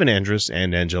 Stephen Andrus,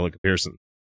 and Angelica Pearson.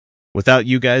 Without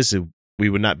you guys, we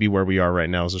would not be where we are right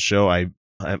now as a show. I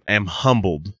am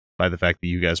humbled by the fact that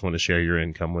you guys want to share your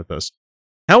income with us.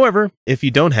 However, if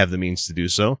you don't have the means to do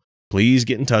so, please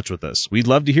get in touch with us. We'd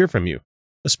love to hear from you,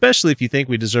 especially if you think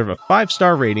we deserve a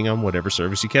 5-star rating on whatever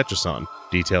service you catch us on.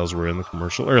 Details were in the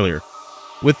commercial earlier.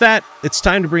 With that, it's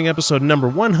time to bring episode number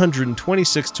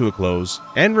 126 to a close.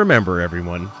 And remember,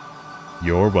 everyone,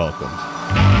 you're welcome.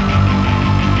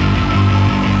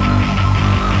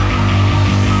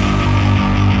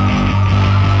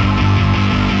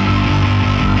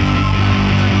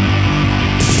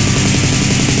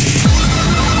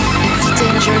 It's a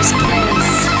dangerous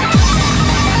place,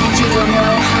 and you don't know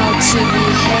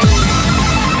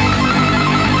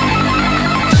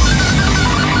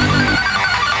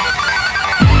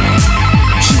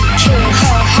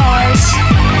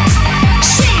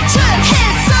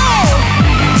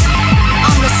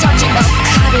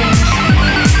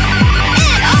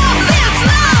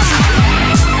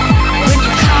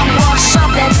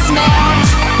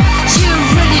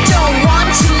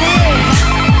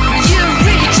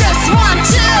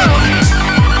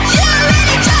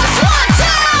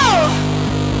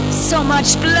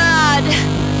much blood,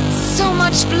 so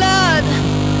much blood,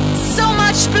 so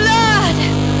much blood,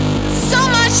 so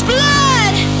much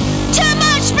blood, too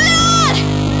much blood,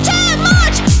 too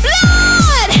much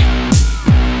blood.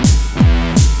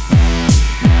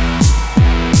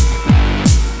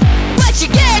 Where'd you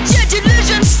get your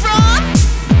delusions from?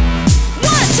 1, 2,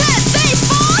 3,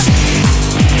 4.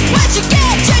 Where'd you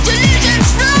get your delusions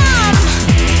from?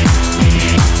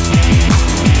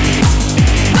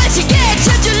 Where'd you get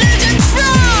your delusions from?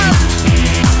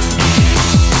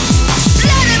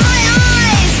 Blood in my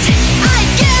eyes, I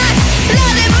get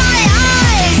blood in my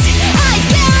eyes, I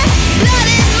get blood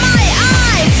in my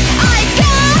eyes, I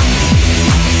get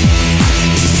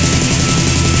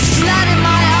blood in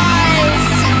my eyes,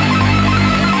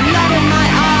 blood in my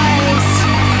eyes,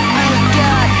 I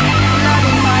get blood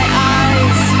in my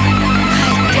eyes, I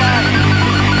get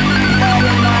blood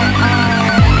in my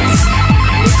eyes.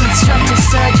 Reconstructive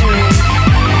surgery,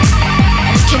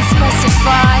 and it can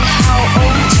specify how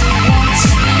old you want to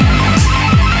be.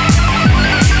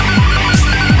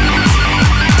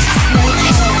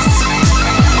 Snakeheads,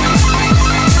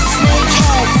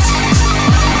 snakeheads,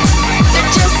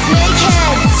 they're just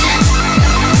snakeheads.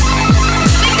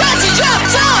 They got you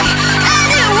dropped off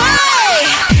anyway.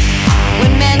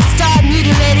 When men start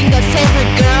mutilating their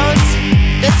favorite girls,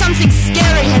 there's something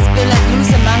scary has been let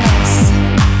loose among us.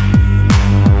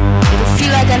 It'll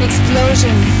feel like an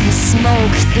explosion, the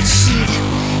smoke, the heat,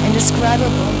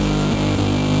 indescribable.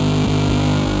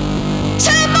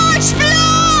 Too much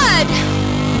blood!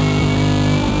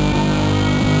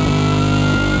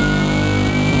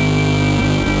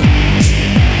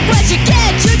 Where'd you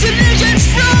get your delusions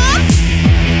from?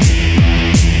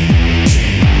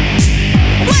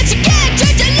 Where'd you get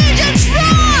your delusions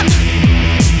from?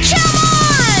 Come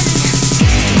on!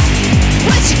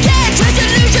 Where'd you get your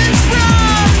delusions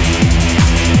from?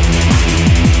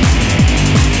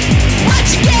 Where'd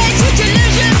you get your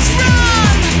delusions from?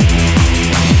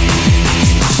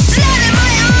 Blood in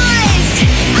my eyes,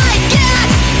 I get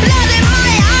blood in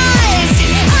my eyes,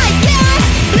 I get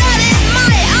blood in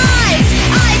my eyes,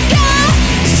 I get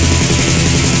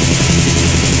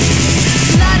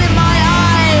blood in my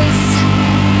eyes.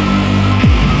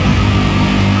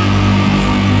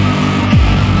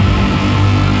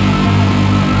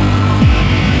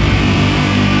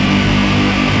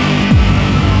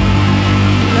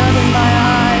 Blood in my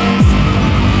eyes,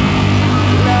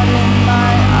 blood in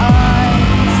my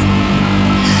eyes,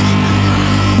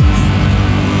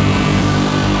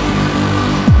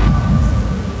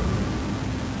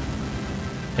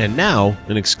 And now,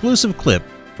 an exclusive clip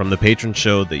from the patron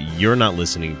show that you're not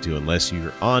listening to unless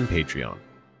you're on Patreon.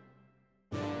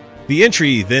 The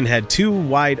entry then had 2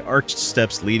 wide arched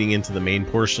steps leading into the main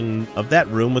portion of that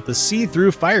room with a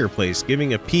see-through fireplace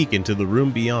giving a peek into the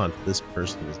room beyond. This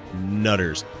person is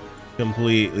nutters.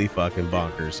 Completely fucking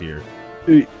bonkers here.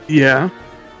 Yeah.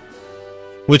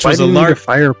 Which Why was do a you need large...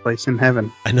 fireplace in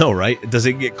heaven? I know, right? Does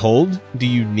it get cold? Do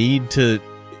you need to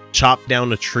chop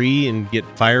down a tree and get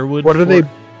firewood? What are for it?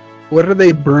 What are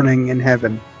they burning in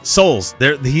heaven? Souls.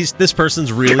 This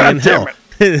person's really God in hell. damn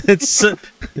It's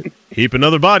heap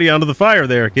another body onto the fire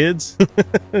there, kids.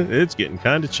 It's getting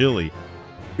kind of chilly.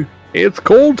 It's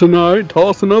cold tonight.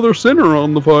 Toss another sinner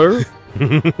on the fire.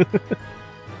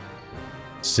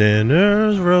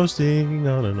 Sinners roasting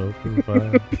on an open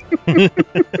fire.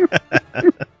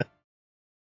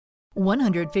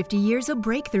 150 years of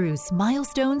breakthroughs,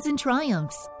 milestones, and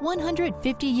triumphs.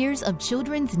 150 years of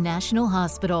Children's National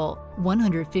Hospital.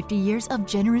 150 years of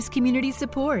generous community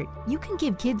support. You can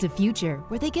give kids a future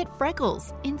where they get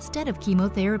freckles instead of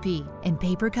chemotherapy and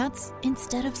paper cuts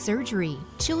instead of surgery.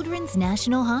 Children's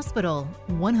National Hospital.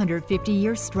 150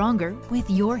 years stronger with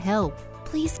your help.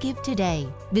 Please give today.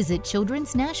 Visit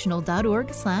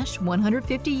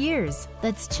childrensnational.org/150 years.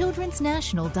 That's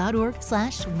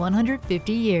childrensnational.org/150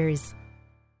 years.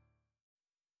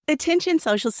 Attention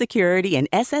Social Security and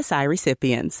SSI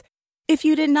recipients. If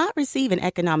you did not receive an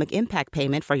economic impact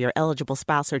payment for your eligible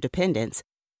spouse or dependents,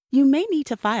 you may need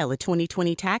to file a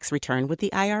 2020 tax return with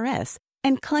the IRS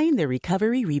and claim the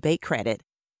Recovery Rebate Credit.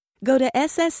 Go to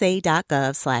ssa.gov/EIP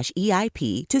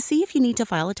to see if you need to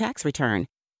file a tax return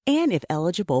and if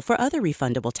eligible for other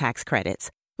refundable tax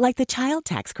credits, like the child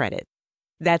tax credit.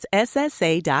 That's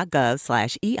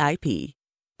ssa.gov/EIP.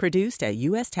 Produced at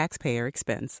U.S. taxpayer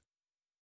expense.